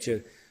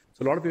lecture.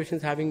 So a lot of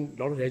patients having,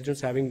 a lot of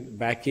residents having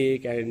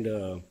backache and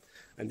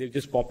they're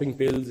just popping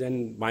pills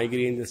and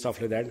migraines and stuff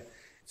like that.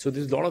 So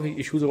there's a lot of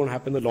issues are going to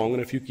happen in the long run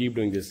if you keep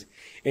doing this.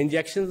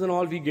 Injections and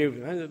all we give,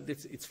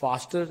 it's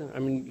faster. I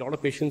mean, a lot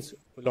of patients,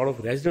 a lot of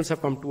residents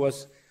have come to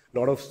us, a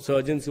lot of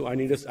surgeons who I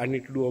need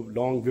to do a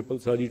long Whipple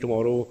surgery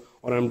tomorrow,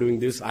 or I'm doing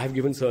this. I have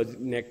given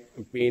neck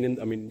pain and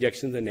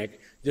injections in the neck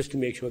just to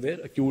make sure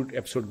their acute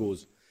episode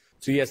goes.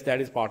 So yes,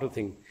 that is part of the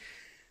thing.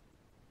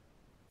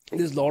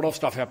 There's a lot of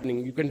stuff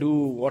happening. You can do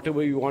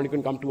whatever you want. You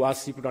can come to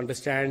us. You could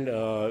understand.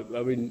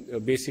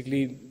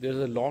 Basically, there's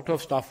a lot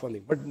of stuff on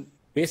it. But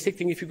basic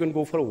thing, if you can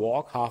go for a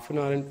walk, half an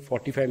hour and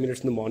 45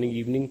 minutes in the morning,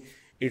 evening,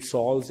 it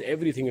solves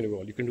everything in the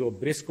world. You can do a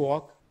brisk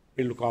walk.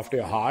 It'll look after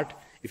your heart.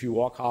 If you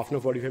walk half an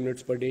hour, 45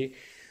 minutes per day,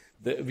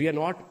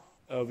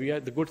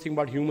 the good thing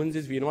about humans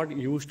is we are not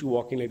used to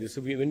walking like this.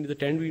 So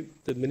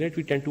the minute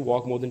we tend to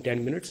walk more than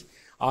 10 minutes,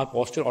 our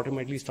posture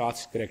automatically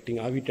starts correcting.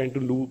 We tend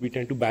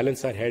to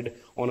balance our head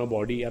on our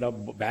body, and our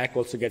back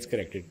also gets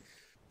corrected.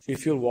 So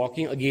if you're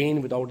walking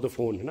again without the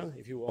phone,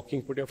 if you're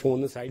walking, put your phone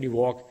on the side, you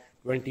walk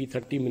 20,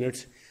 30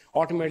 minutes,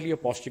 automatically your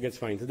posture gets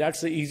fine. So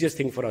that's the easiest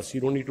thing for us.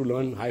 You don't need to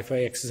learn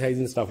hi-fi exercise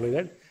and stuff like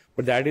that,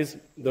 but that is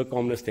the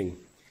commonest thing.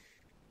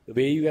 The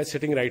way you are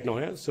sitting right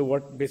now, so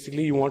what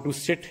basically you want to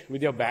sit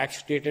with your back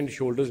straight and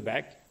shoulders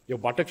back. Your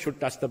buttock should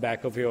touch the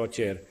back of your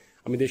chair.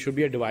 I mean, there should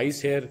be a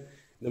device here.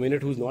 The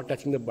minute who's not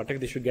touching the buttock,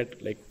 they should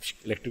get like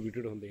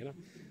electrocuted on there.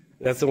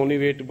 That's the only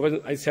way to, because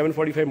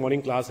 7:45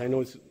 morning class, I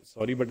know,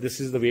 sorry, but this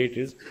is the way it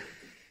is.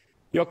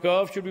 Your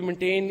curve should be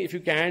maintained if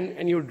you can,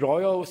 and you draw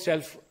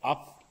yourself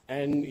up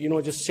and,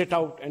 just sit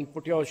out and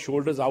put your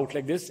shoulders out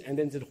like this, and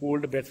then just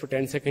hold the breath for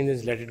 10 seconds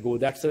and let it go.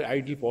 That's the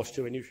ideal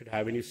posture when you should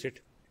have when you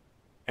sit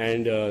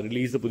and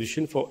release the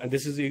position and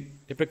this is the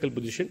typical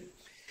position.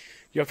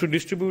 You have to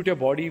distribute your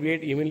body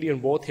weight evenly on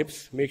both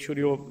hips. Make sure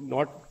you're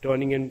not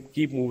turning and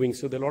keep moving.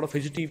 So there are a lot of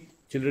fidgety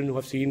children who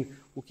have seen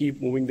who keep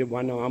moving the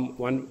one arm,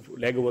 one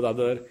leg over the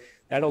other.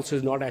 That also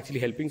is not actually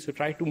helping. So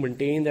try to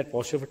maintain that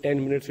posture for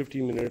 10 minutes,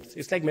 15 minutes.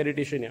 It's like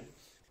meditation, yeah.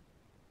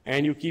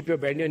 And you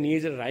bend your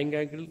knees at a right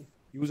angle.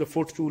 Use a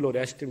footstool or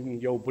rest in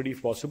your body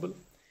if possible.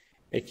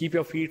 And keep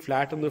your feet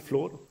flat on the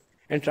floor.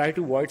 And try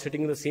to avoid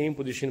sitting in the same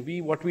position.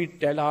 What we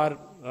tell I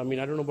don't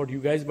know about you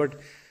guys, but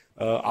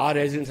our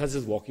residents are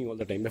just walking all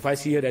the time. If I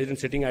see a resident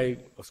sitting, I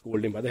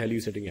scold him, why the hell are you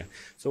sitting here?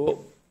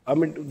 So,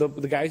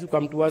 the guys who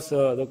come to us,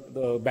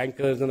 the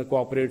bankers and the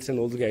corporates and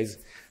all the guys,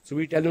 so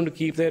we tell them to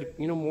keep their,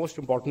 most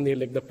importantly,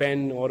 like the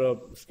pen or a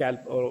scalp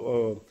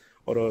or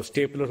a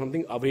staple or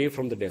something away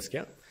from the desk,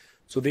 yeah?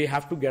 So they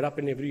have to get up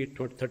in every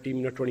 30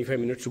 minutes, 25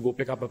 minutes to go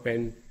pick up a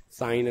pen,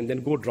 sign, and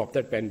then go drop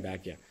that pen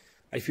back, yeah?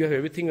 If you have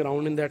everything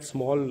around in that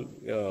small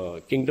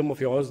kingdom of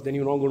yours, then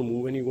you're not going to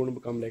move and you're going to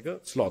become like a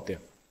sloth there.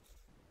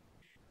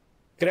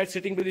 Correct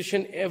sitting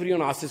position,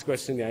 everyone asks this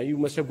question. Yeah. You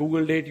must have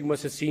Googled it, you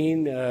must have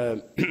seen,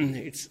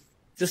 it's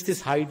just this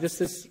height,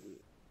 this is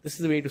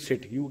the way to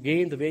sit.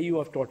 The way you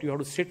have taught you how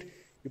to sit,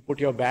 you put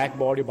your back,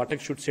 your buttock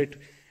should sit,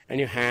 and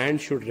your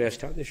hands should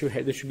rest. There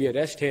should be a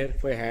rest here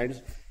for your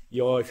hands.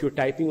 If you're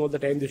typing all the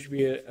time, there should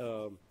be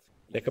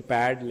like a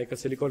pad, like a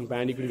silicone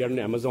pad you can get on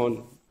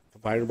Amazon for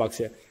 $500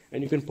 here.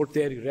 And you can put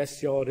there,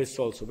 rest your wrists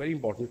also. Very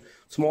important.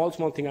 Small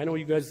thing. I know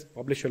you guys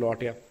publish a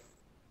lot here.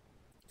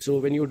 So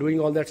when you're doing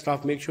all that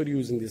stuff, make sure you're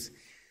using this.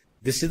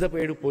 This is the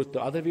way to put.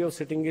 The other way of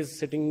sitting is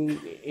sitting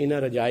in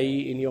a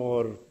rajai in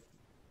your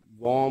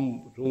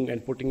warm room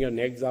and putting your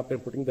legs up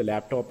and putting the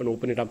laptop and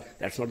open it up.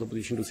 That's not the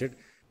position to sit.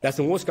 That's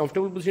the most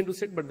comfortable position to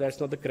sit, but that's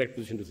not the correct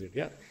position to sit.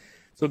 Yeah.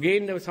 So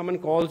again, if someone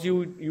calls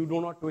you, you do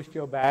not twist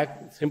your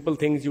back. Simple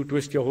things, you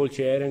twist your whole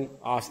chair and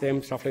ask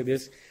them stuff like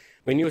this.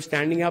 When you're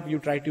standing up, you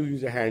try to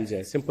use your hands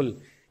there. Simple.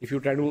 If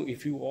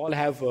you all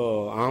have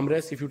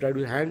armrests, if you try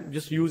to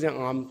just use your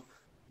arm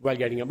while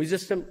getting up. It's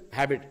just a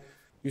habit.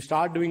 You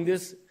start doing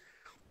this,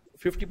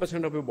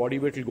 50% of your body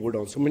weight will go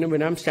down. So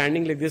when I'm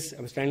standing like this,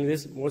 suppose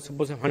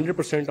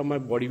 100% of my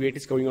body weight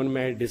is going on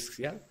my discs,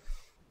 yeah?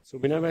 So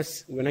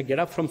when I get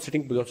up from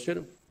sitting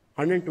posture,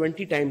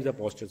 120 times the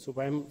posture. So if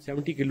I'm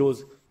 70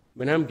 kilos,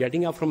 when I'm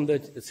getting up from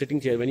the sitting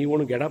chair, when you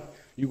want to get up,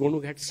 you're going to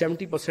get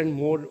 70%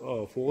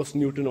 more force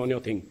Newton on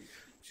your thing.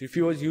 So if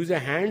you use your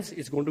hands,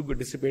 it's going to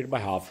dissipate by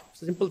half.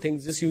 So simple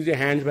things, just use your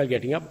hands while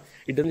getting up.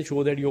 It doesn't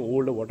show that you're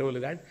old or whatever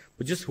like that,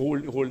 but just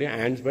hold your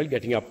hands while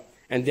getting up,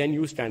 and then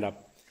you stand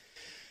up.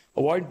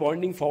 Avoid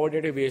bonding forward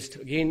at your waist.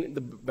 Again,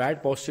 the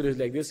bad posture is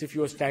like this. If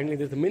you are standing like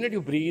this, the minute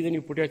you breathe and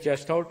you put your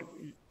chest out,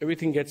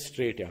 everything gets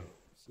straight. Yeah.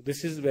 So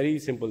this is very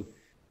simple.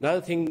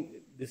 Another thing,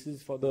 this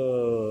is for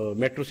the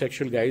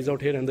metrosexual guys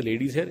out here and the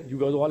ladies here. You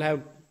guys all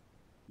have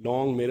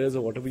long mirrors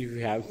or whatever you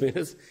have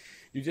mirrors.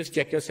 You just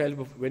check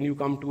yourself when you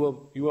come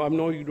to I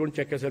know you don't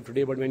check yourself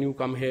today, but when you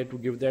come here to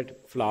give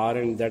that flower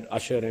and that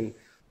usher and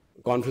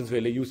conference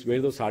where you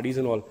wear those sarees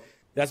and all,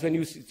 that's when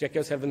you check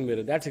yourself in the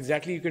mirror. That's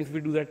exactly, you can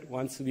do that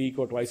once a week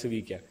or twice a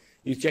week. Yeah.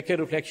 You check your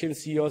reflection,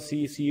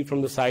 see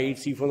from the side,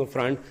 see from the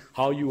front,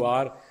 how you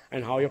are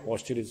and how your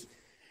posture is.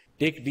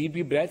 Take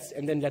deep breaths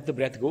and then let the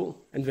breath go.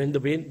 And when the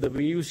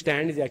way you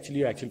stand is actually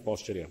your actual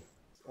posture. Yeah.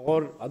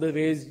 Or other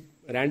ways,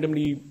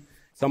 randomly,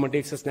 someone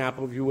takes a snap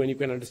of you and you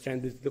can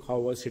understand this, look how I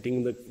was sitting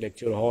in the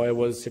lecture, how I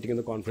was sitting in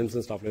the conference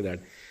and stuff like that.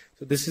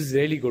 So this is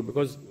really good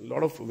because a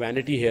lot of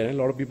vanity here and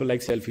a lot of people like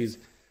selfies.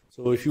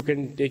 So if you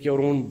can take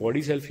your own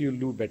body selfie, you'll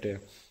do better.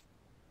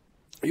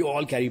 You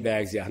all carry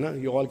bags, yeah, no?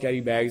 You all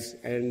carry bags,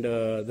 and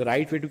the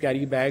right way to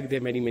carry a bag, there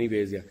are many, many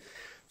ways, yeah.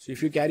 So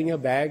if you're carrying a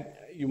bag,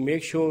 you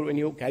make sure when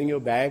you're carrying your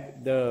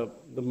bag, the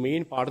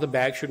main part of the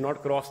bag should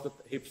not cross the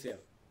hips here.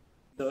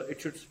 It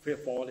should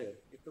fall here.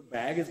 If the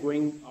bag is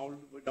going out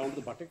down to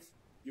the buttocks,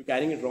 you're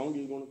carrying it wrong,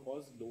 you're going to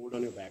cause load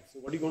on your back. So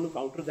what are you going to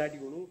counter that?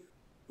 You're going to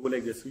go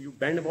like this. So you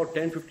bend about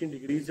 10-15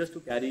 degrees just to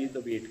carry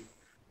the weight.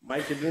 My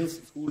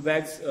children's school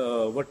bags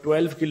were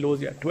 12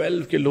 kilos. Yeah,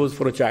 12 kilos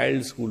for a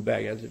child's school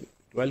bag.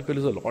 12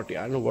 kilos is a lot.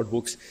 Yeah, I don't know what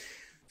books.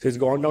 So it's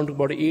gone down to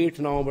about 8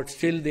 now, but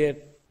still there.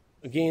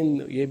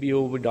 Again, ye bhi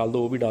ho bhi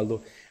dal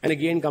do. And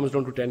again comes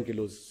down to 10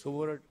 kilos. So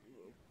for a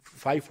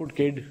 5-foot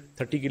kid,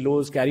 30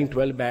 kilos, carrying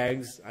 12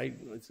 bags.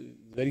 It's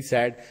very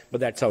sad, but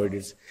that's how it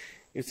is.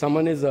 If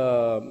someone is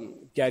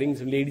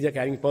ladies are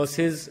carrying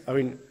purses, I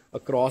mean, a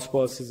cross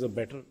purse is a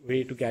better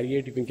way to carry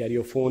it. You can carry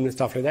your phone and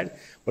stuff like that.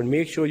 But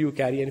make sure you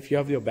carry, and if you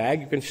have your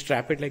bag, you can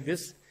strap it like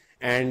this.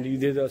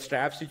 And there's the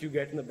straps that you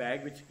get in the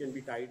bag which can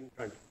be tied in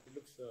front. It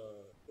looks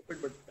stupid,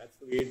 but that's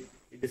the way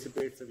it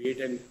dissipates the weight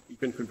and you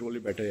can control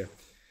it better. Yeah.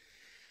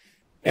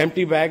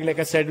 Empty bag, like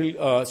I said,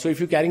 so if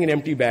you're carrying an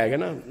empty bag, I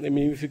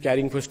mean, if you're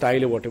carrying for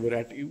style or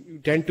whatever, you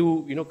tend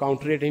to,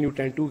 counter it and you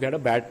tend to get a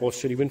bad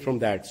posture even from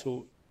that.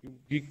 So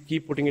you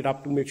keep putting it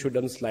up to make sure it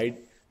doesn't slide.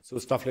 So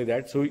stuff like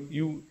that. So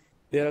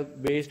there are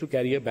ways to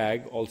carry a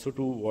bag also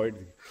to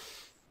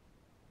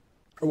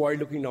avoid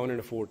looking down at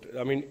a foot.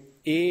 I mean,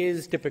 A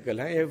is typical.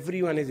 Huh?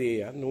 Everyone is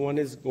A. Huh? No one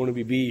is going to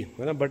be B.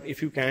 Huh? But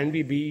if you can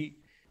be B,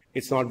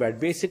 it's not bad.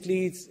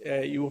 Basically, it's,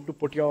 you have to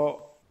put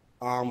your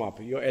arm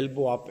up, your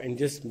elbow up, and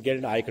just get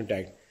an eye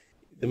contact.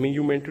 I mean,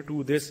 you meant to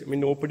do this. I mean,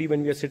 nobody,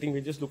 when we are sitting,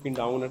 we're just looking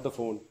down at the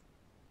phone.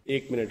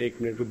 1 minute,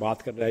 कोई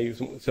बात कर रहा है,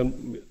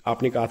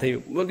 आपने कहा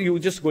था, well, you're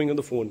just going on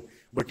the phone.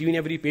 Between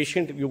every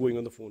patient, you're going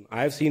on the phone.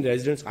 I have seen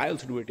residents, I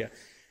also do it, yeah.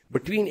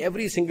 Between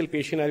every single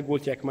patient, I'll go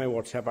check my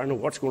WhatsApp. I don't know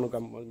what's going to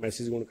come, what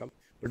message is going to come.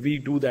 But we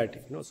do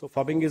that, So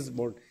fubbing is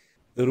more,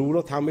 the rule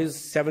of thumb is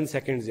 7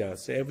 seconds, yeah.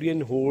 So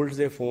everyone holds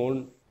their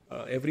phone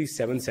every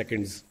 7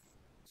 seconds.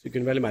 So you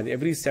can well imagine,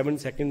 every 7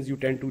 seconds you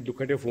tend to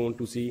look at your phone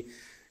to see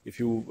if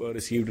you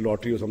received a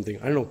lottery or something.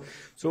 I don't know.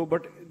 So,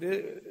 but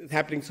it's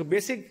happening. So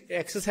basic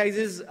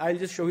exercises, I'll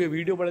just show you a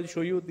video, but I'll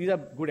show you, these are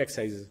good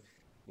exercises.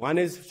 One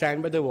is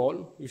stand by the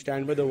wall. You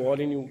stand by the wall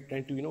and you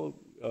tend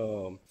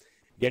to,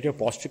 get your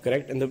posture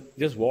correct and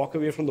just walk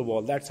away from the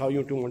wall. That's how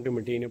you want to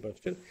maintain your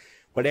posture.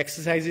 But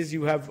exercises,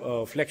 you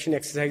have flexion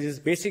exercises,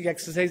 basic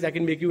exercise I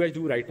can make you guys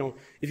do right now.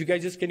 If you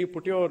guys can you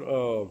put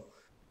your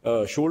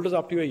shoulders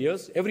up to your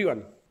ears?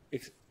 Everyone.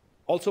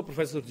 Also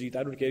Professor Jeet,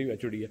 I don't care you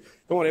HOD.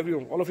 Come on,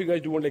 everyone. All of you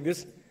guys do one like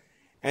this.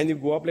 And you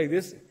go up like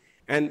this.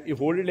 And you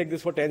hold it like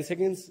this for 10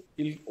 seconds.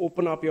 It'll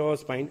open up your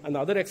spine.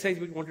 Another exercise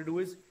we want to do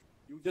is,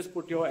 you just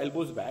put your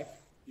elbows back.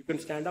 You can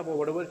stand up or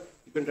whatever.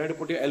 You can try to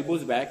put your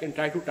elbows back and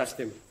try to touch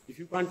them. If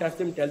you can't touch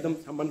them, tell them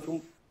someone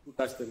to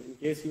touch them. In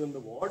case you're in the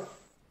ward,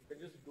 you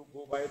can just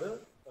go by the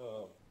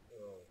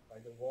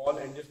wall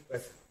and just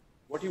press.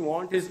 What you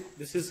want is,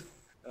 this is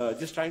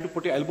just trying to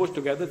put your elbows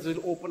together. This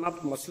will open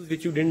up muscles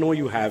which you didn't know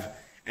you have.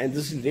 And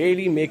this will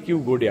really make you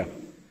good, yeah.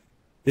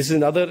 This is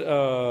another,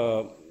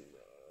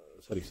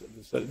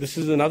 this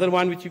is another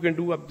one which you can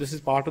do. This is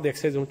part of the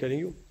exercise I'm telling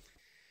you.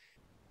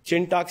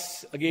 Chin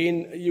tucks,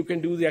 again, you can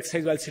do the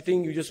exercise while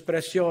sitting. You just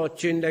press your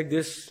chin like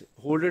this,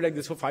 hold it like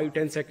this for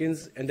 5-10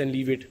 seconds, and then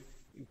leave it.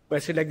 You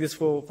press it like this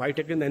for 5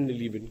 seconds, and then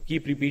leave it.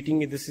 Keep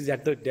repeating it. This is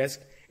at the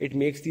desk. It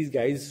makes these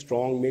guys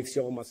strong, makes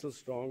your muscles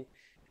strong,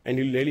 and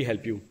it will really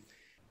help you.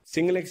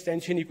 Single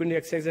extension, you can do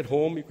exercise at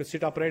home. You can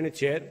sit upright in a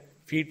chair,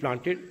 feet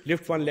planted,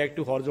 lift one leg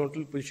to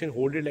horizontal position,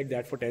 hold it like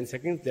that for 10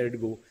 seconds, let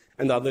it go,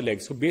 and the other leg.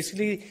 So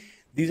basically,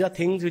 these are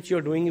things which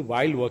you're doing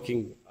while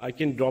working. I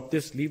can drop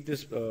this, leave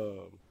this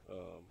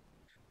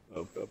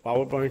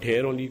PowerPoint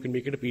here only. You can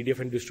make it a PDF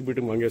and distribute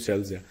it among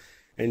yourselves there.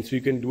 And so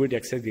you can do it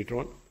exercise later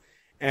on.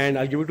 And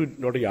I'll give it to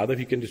Dr. Yadav,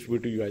 he can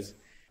distribute to you guys.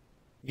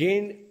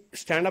 Again,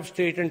 stand up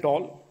straight and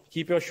tall.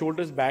 Keep your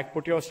shoulders back,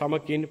 put your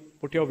stomach in,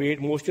 put your weight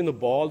mostly in the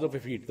balls of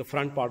your feet, the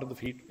front part of the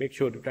feet. Make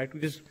sure to try to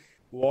just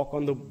walk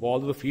on the ball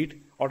of the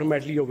feet,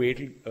 automatically your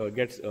weight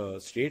gets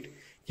straight.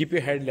 Keep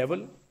your head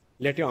level.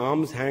 Let your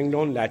arms hang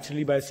down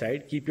laterally by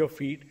side. Keep your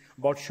feet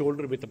about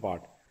shoulder width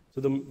apart. So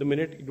the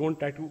minute you don't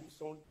try to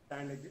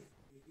stand like this,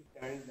 you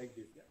stand like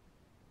this.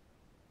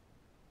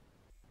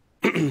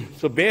 Yeah?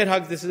 So bear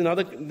hugs,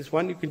 this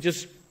one, you can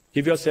just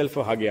give yourself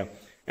a hug, yeah.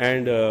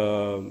 And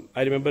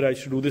I remember I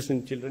used to do this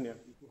in children, yeah.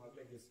 You hug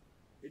like this.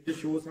 It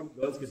just shows some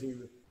girls kissing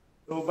you.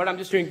 So, but I'm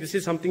just saying, this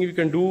is something you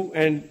can do,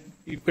 and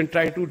you can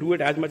try to do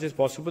it as much as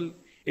possible.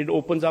 It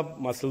opens up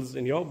muscles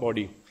in your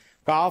body.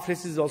 Calf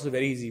raises is also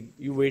very easy.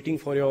 You're waiting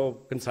for your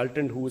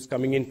consultant who is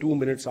coming in 2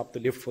 minutes up the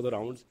lift for the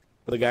rounds.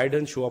 But the guy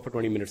doesn't show up for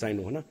 20 minutes, I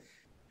know. Na?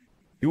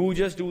 You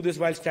just do this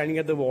while standing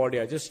at the ward.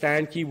 Yeah. Just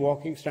stand, keep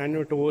walking, stand on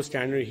your toes,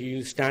 stand on your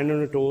heels, stand on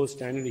your toes,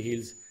 stand on your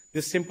heels.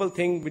 This simple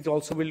thing which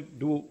also will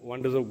do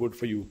wonders of good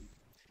for you.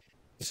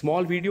 A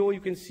small video,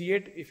 you can see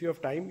it if you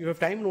have time. You have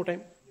time? No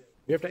time?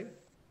 You have time?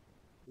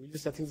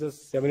 I think it's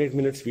a 7-8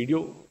 minutes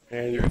video.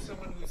 And you're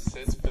someone who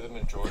sits for the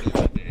majority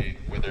of the day,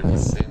 whether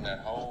it's sitting at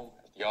home,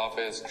 the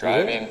office,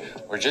 driving,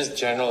 or just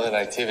general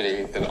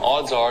inactivity, then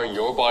odds are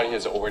your body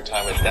has over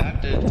time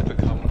adapted to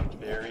become a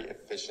very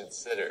efficient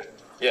sitter.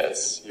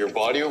 Yes, your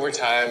body over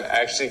time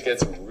actually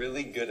gets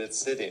really good at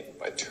sitting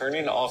by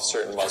turning off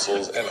certain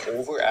muscles and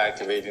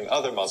overactivating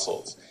other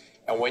muscles.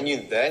 And when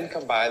you then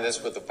combine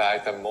this with the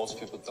fact that most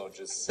people don't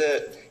just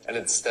sit and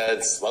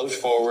instead slouch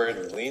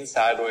forward, lean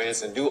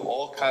sideways, and do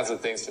all kinds of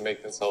things to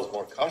make themselves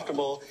more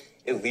comfortable,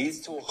 it leads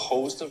to a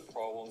host of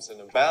problems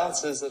and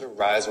imbalances that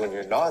arise when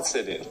you're not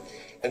sitting.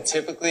 And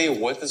typically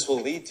what this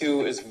will lead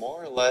to is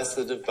more or less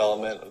the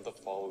development of the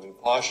following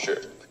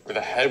posture, where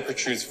the head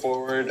protrudes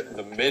forward,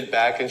 the mid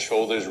back and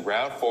shoulders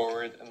round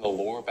forward, and the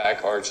lower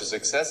back arches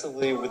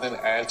excessively with an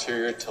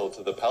anterior tilt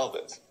to the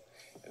pelvis.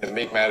 And to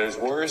make matters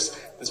worse,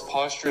 this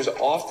posture is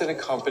often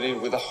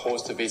accompanied with a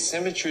host of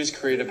asymmetries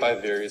created by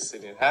various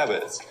sitting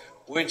habits,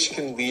 which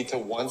can lead to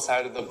one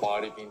side of the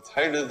body being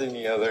tighter than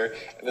the other,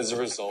 and as a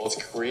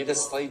result, create a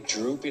slight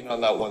drooping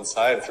on that one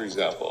side, for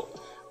example,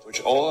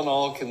 which all in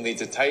all can lead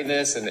to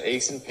tightness and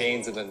aches and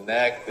pains in the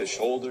neck, the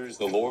shoulders,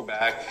 the lower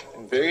back,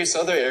 and various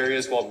other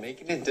areas, while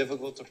making it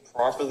difficult to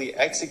properly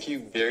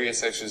execute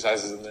various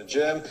exercises in the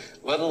gym,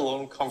 let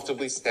alone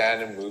comfortably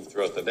stand and move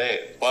throughout the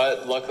day.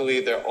 But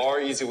luckily, there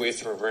are easy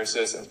ways to reverse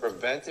this and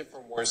prevent it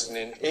from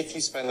worsening if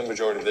you spend the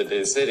majority of the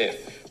day sitting.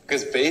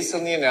 Because based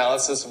on the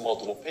analysis of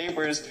multiple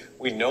papers,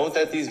 we know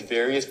that these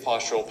various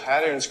postural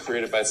patterns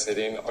created by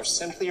sitting are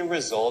simply a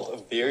result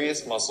of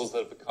various muscles that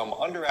have become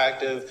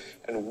underactive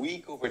and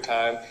weak over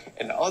time,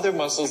 and other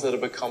muscles that have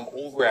become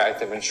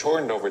overactive and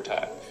shortened over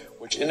time,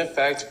 which in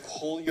effect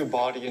pull your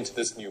body into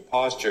this new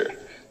posture.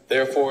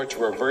 Therefore, to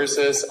reverse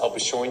this, I'll be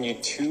showing you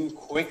 2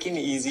 quick and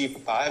easy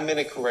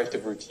 5-minute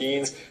corrective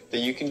routines that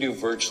you can do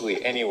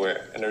virtually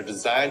anywhere and are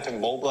designed to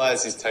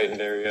mobilize these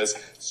tightened areas,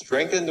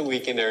 strengthen the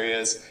weakened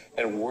areas,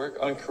 and work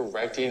on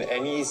correcting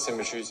any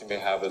asymmetries you may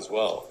have as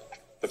well.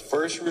 The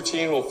first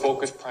routine will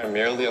focus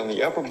primarily on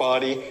the upper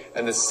body,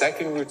 and the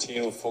second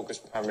routine will focus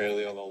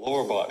primarily on the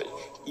lower body,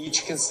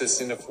 each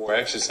consisting of 4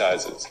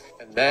 exercises.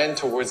 And then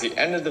towards the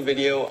end of the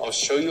video, I'll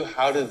show you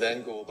how to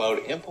then go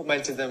about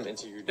implementing them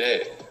into your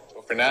day.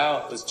 But for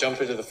now, let's jump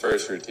into the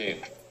first routine.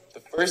 The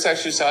first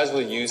exercise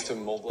we'll use to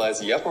mobilize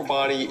the upper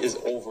body is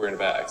over and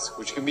backs,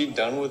 which can be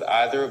done with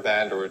either a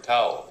band or a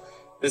towel.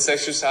 This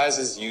exercise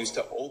is used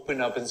to open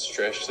up and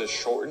stretch the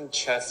shortened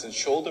chest and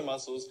shoulder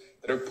muscles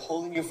that are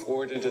pulling you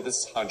forward into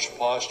this hunched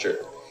posture.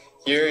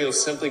 Here, you'll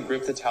simply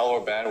grip the towel or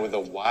band with a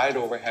wide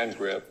overhand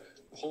grip,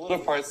 pull it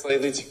apart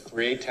slightly to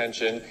create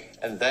tension,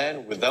 and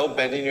then, without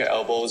bending your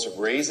elbows,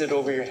 raise it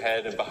over your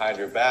head and behind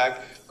your back,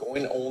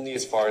 going only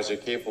as far as you're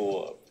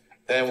capable of.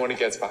 Then, when it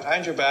gets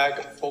behind your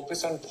back,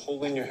 focus on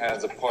pulling your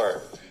hands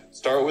apart.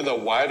 Start with a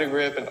wider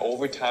grip, and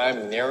over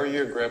time, narrow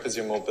your grip as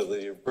your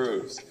mobility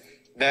improves.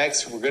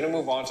 Next, we're going to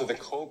move on to the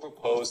Cobra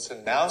pose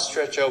to now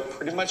stretch out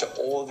pretty much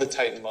all of the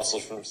tightened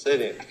muscles from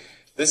sitting.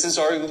 This is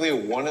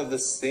arguably one of the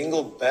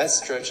single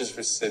best stretches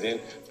for sitting,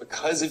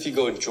 because if you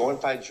go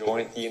joint by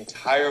joint, the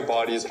entire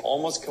body is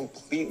almost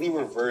completely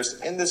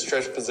reversed in this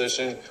stretch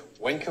position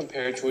when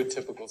compared to a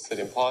typical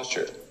sitting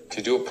posture.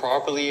 To do it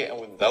properly and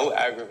without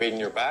aggravating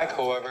your back,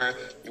 however,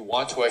 you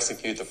want to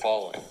execute the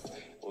following.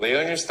 Lay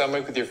on your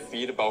stomach with your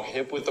feet about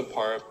hip width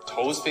apart,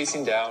 toes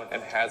facing down,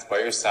 and hands by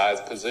your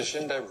sides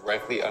positioned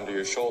directly under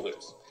your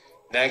shoulders.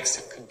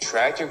 Next,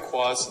 contract your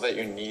quads so that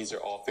your knees are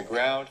off the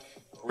ground.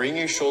 Bring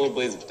your shoulder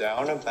blades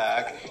down and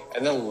back,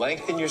 and then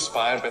lengthen your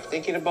spine by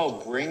thinking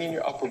about bringing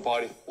your upper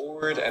body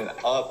forward and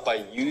up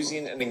by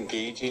using and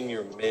engaging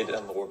your mid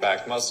and lower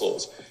back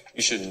muscles.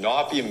 You should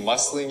not be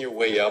muscling your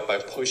way up by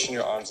pushing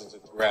your arms into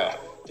the ground.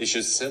 They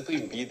should simply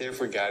be there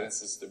for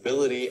guidance and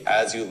stability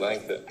as you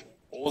lengthen.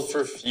 Hold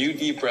for a few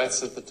deep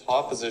breaths at the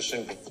top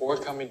position before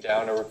coming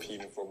down and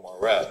repeating for more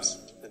reps.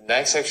 The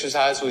next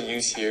exercise we'll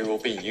use here will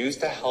be used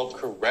to help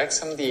correct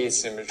some of the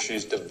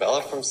asymmetries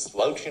developed from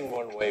slouching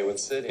one way when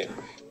sitting.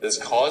 This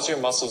causes your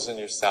muscles in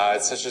your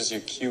sides, such as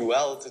your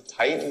QL, to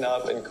tighten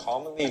up and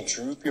commonly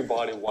droop your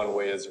body one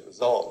way as a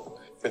result.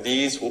 For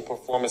these, we'll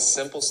perform a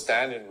simple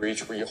stand and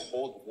reach where you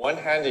hold one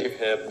hand at your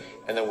hip,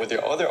 and then with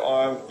your other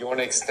arm, you want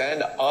to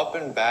extend up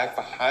and back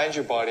behind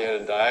your body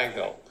at a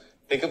diagonal.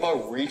 Think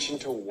about reaching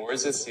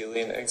towards the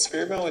ceiling and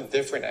experiment with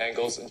different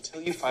angles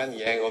until you find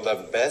the angle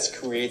that best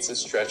creates a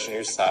stretch in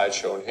your side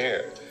shown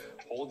here.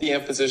 Hold the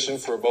in position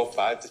for about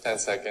 5 to 10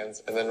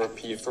 seconds and then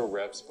repeat for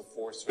reps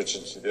before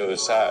switching to the other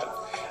side.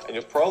 And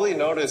you'll probably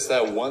notice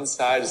that one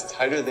side is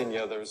tighter than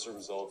the other as a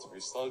result of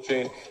your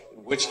slouching,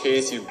 in which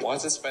case you'd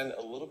want to spend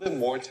a little bit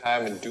more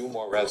time and do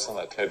more reps on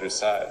that tighter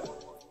side.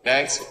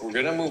 Next, we're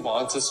going to move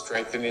on to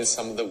strengthening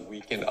some of the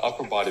weakened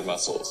upper body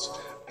muscles.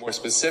 More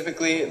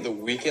specifically, the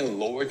weakened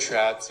lower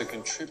traps that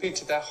contribute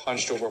to that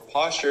hunched over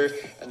posture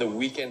and the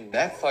weakened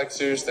neck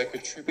flexors that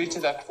contribute to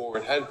that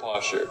forward head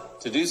posture.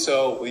 To do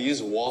so, we'll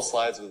use wall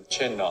slides with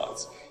chin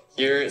nods.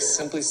 Here,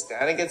 simply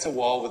stand against a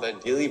wall with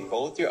ideally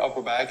both your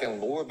upper back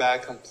and lower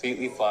back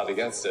completely flat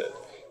against it.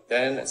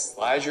 Then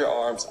slide your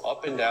arms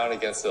up and down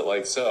against it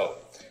like so.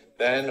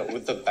 Then,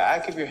 with the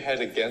back of your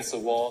head against the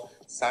wall,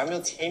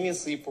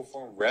 simultaneously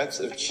perform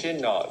reps of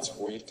chin nods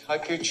where you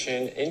tuck your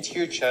chin into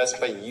your chest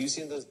by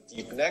using those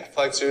deep neck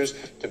flexors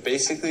to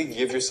basically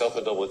give yourself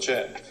a double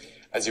chin.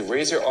 As you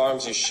raise your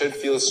arms, you should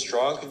feel a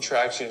strong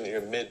contraction in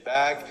your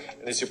mid-back,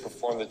 and as you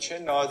perform the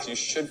chin nods, you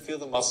should feel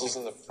the muscles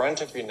in the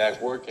front of your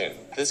neck working.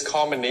 This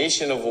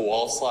combination of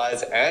wall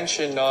slides and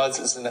chin nods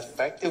is an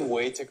effective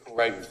way to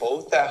correct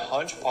both that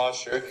hunch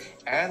posture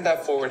and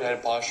that forward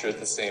head posture at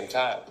the same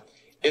time.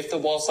 If the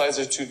wall slides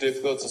are too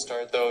difficult to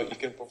start though, you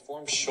can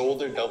perform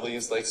shoulder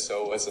W's like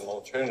so as an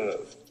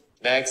alternative.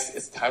 Next,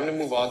 it's time to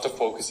move on to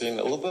focusing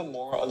a little bit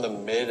more on the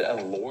mid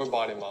and lower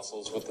body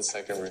muscles with the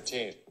second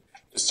routine.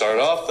 To start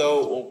off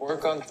though, we'll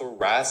work on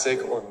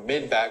thoracic or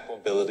mid-back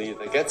mobility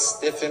that gets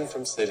stiffened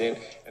from sitting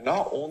and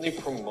not only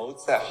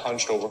promotes that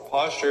hunched over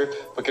posture,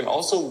 but can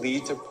also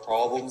lead to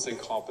problems and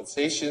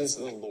compensations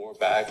in the lower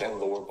back and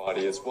lower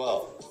body as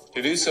well.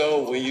 To do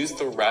so, we use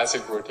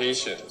thoracic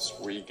rotations,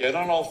 where you get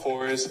on all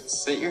fours,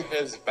 sit your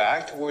hips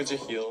back towards your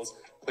heels,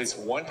 place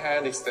one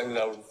hand extended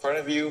out in front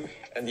of you,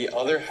 and the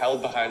other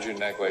held behind your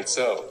neck like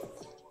so.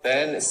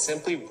 Then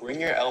simply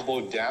bring your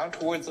elbow down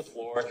towards the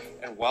floor,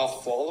 and while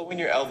following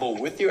your elbow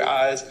with your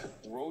eyes,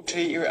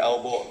 rotate your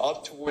elbow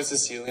up towards the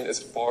ceiling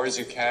as far as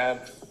you can.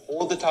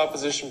 Hold the top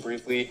position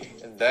briefly,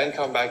 and then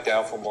come back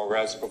down for more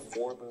reps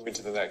before moving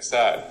to the next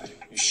side.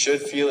 You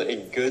should feel a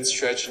good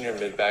stretch in your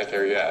mid-back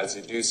area as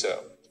you do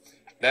so.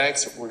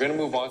 Next, we're going to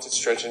move on to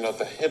stretching out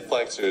the hip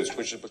flexors,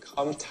 which have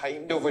become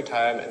tightened over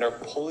time and are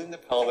pulling the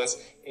pelvis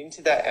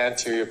into that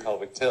anterior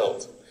pelvic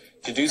tilt.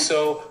 To do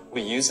so,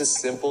 we use a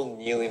simple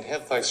kneeling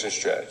hip flexor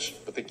stretch.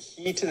 But the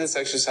key to this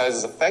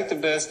exercise's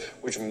effectiveness,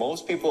 which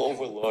most people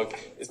overlook,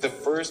 is to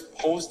first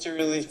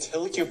posteriorly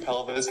tilt your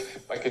pelvis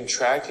by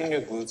contracting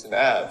your glutes and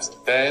abs.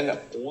 Then,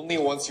 only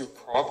once you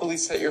properly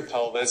set your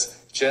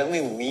pelvis,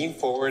 gently lean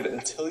forward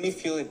until you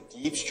feel a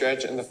deep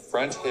stretch in the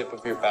front hip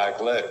of your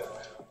back leg.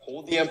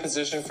 Hold the end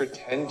position for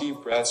 10 deep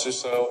breaths or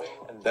so,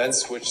 and then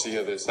switch to the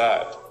other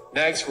side.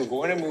 Next, we're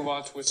going to move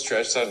on to a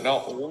stretch that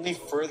not only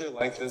further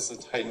lengthens the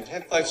tightened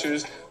hip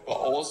flexors, but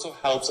also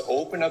helps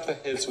open up the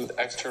hips with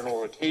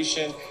external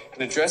rotation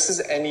and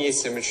addresses any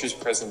asymmetries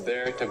present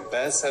there to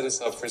best set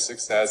us up for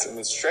success in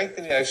the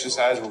strengthening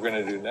exercise we're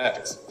going to do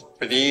next.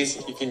 For these,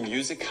 you can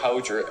use a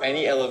couch or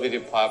any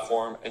elevated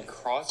platform and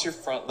cross your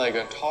front leg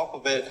on top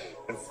of it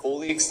and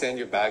fully extend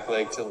your back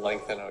leg to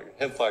lengthen out your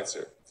hip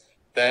flexor.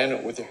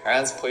 Then, with your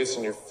hands placed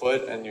on your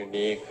foot and your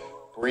knee,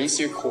 brace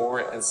your core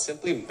and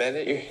simply bend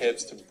at your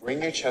hips to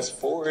bring your chest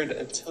forward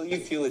until you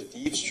feel a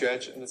deep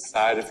stretch in the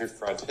side of your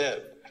front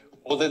hip.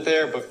 Hold it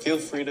there, but feel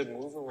free to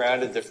move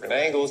around at different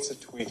angles to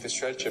tweak the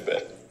stretch a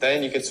bit.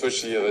 Then you can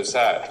switch to the other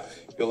side.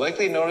 You'll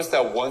likely notice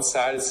that one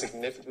side is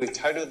significantly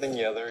tighter than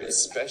the other,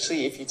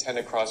 especially if you tend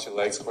to cross your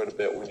legs quite a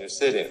bit when you're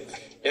sitting.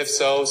 If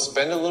so,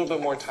 spend a little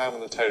bit more time on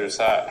the tighter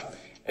side.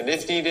 And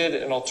if needed,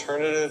 an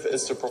alternative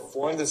is to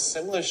perform this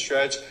similar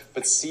stretch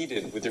but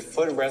seated with your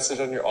foot rested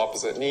on your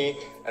opposite knee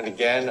and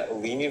again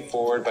leaning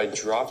forward by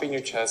dropping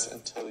your chest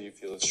until you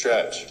feel a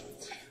stretch.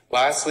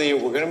 Lastly,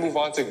 we're going to move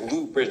on to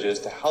glute bridges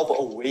to help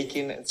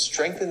awaken and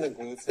strengthen the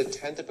glutes that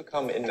tend to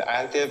become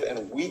inactive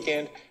and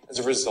weakened as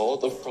a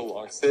result of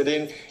prolonged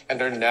sitting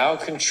and are now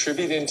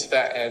contributing to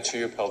that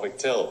anterior pelvic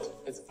tilt.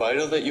 It's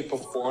vital that you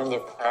perform the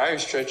prior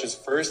stretches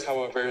first,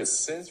 however,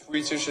 since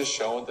research has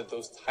shown that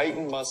those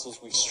tightened muscles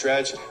we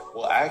stretch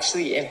will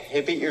actually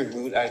inhibit your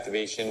glute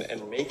activation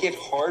and make it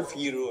hard for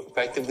you to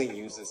effectively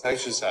use this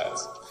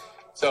exercise.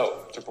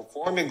 So, to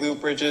perform your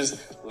glute bridges,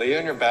 lay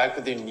on your back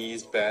with your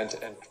knees bent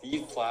and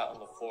feet flat on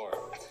the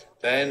floor.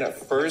 Then,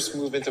 first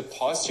move into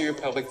posterior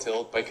pelvic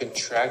tilt by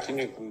contracting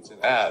your glutes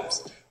and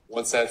abs.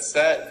 Once that's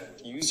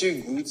set, use your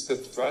glutes to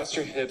thrust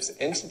your hips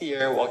into the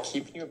air while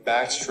keeping your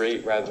back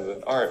straight rather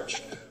than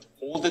arched.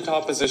 Hold the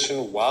top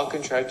position while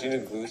contracting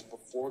your glutes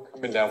before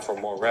coming down for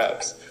more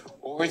reps.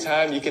 Over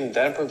time, you can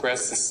then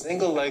progress to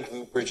single leg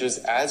glute bridges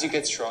as you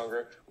get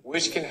stronger,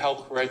 which can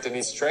help correct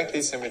any strength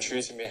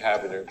asymmetries you may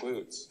have in your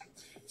glutes.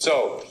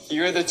 So,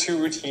 here are the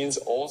two routines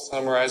all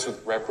summarized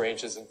with rep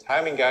ranges and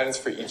timing guidance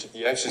for each of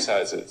the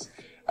exercises.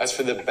 As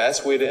for the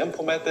best way to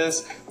implement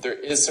this, there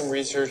is some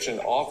research in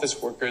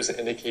office workers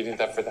indicating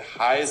that for the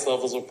highest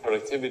levels of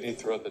productivity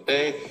throughout the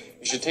day,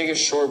 you should take a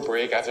short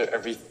break after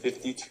every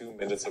 52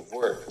 minutes of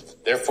work.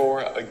 Therefore,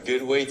 a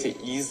good way to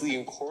easily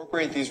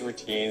incorporate these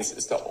routines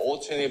is to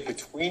alternate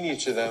between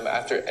each of them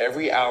after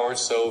every hour or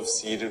so of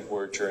seated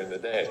work during the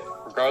day.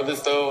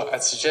 Regardless though,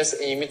 I'd suggest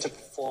aiming to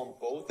perform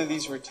both of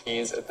these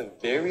routines at the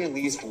very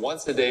least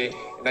once a day,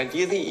 and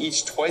ideally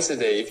each twice a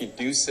day if you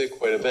do sit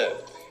quite a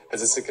bit,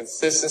 as it's the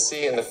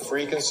consistency and the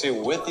frequency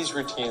with these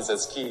routines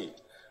that's key.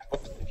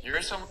 If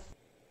you're someone...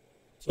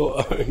 So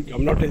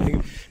I'm not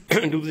saying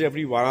do this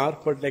every 1 hour,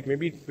 but like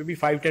maybe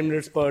 5-10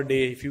 minutes per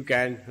day if you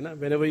can,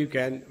 whenever you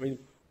can. I mean,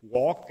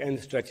 walk and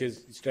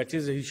stretches.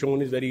 Stretches he's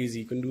shown is very easy.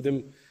 You can do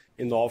them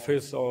in the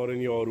office or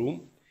in your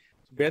room.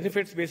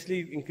 Benefits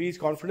basically increase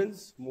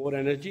confidence, more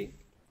energy,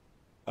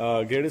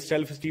 greater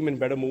self-esteem and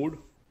better mood,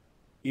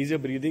 easier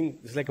breathing.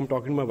 It's like I'm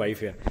talking to my wife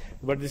here.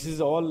 But this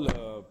is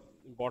all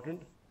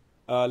important.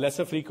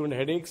 Lesser frequent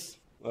headaches,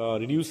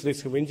 reduce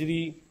risk of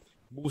injury,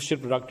 boost your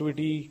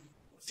productivity,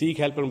 seek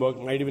help and work,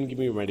 might even give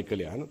you a medical.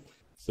 Yeah, no?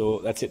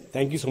 So that's it.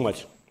 Thank you so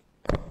much.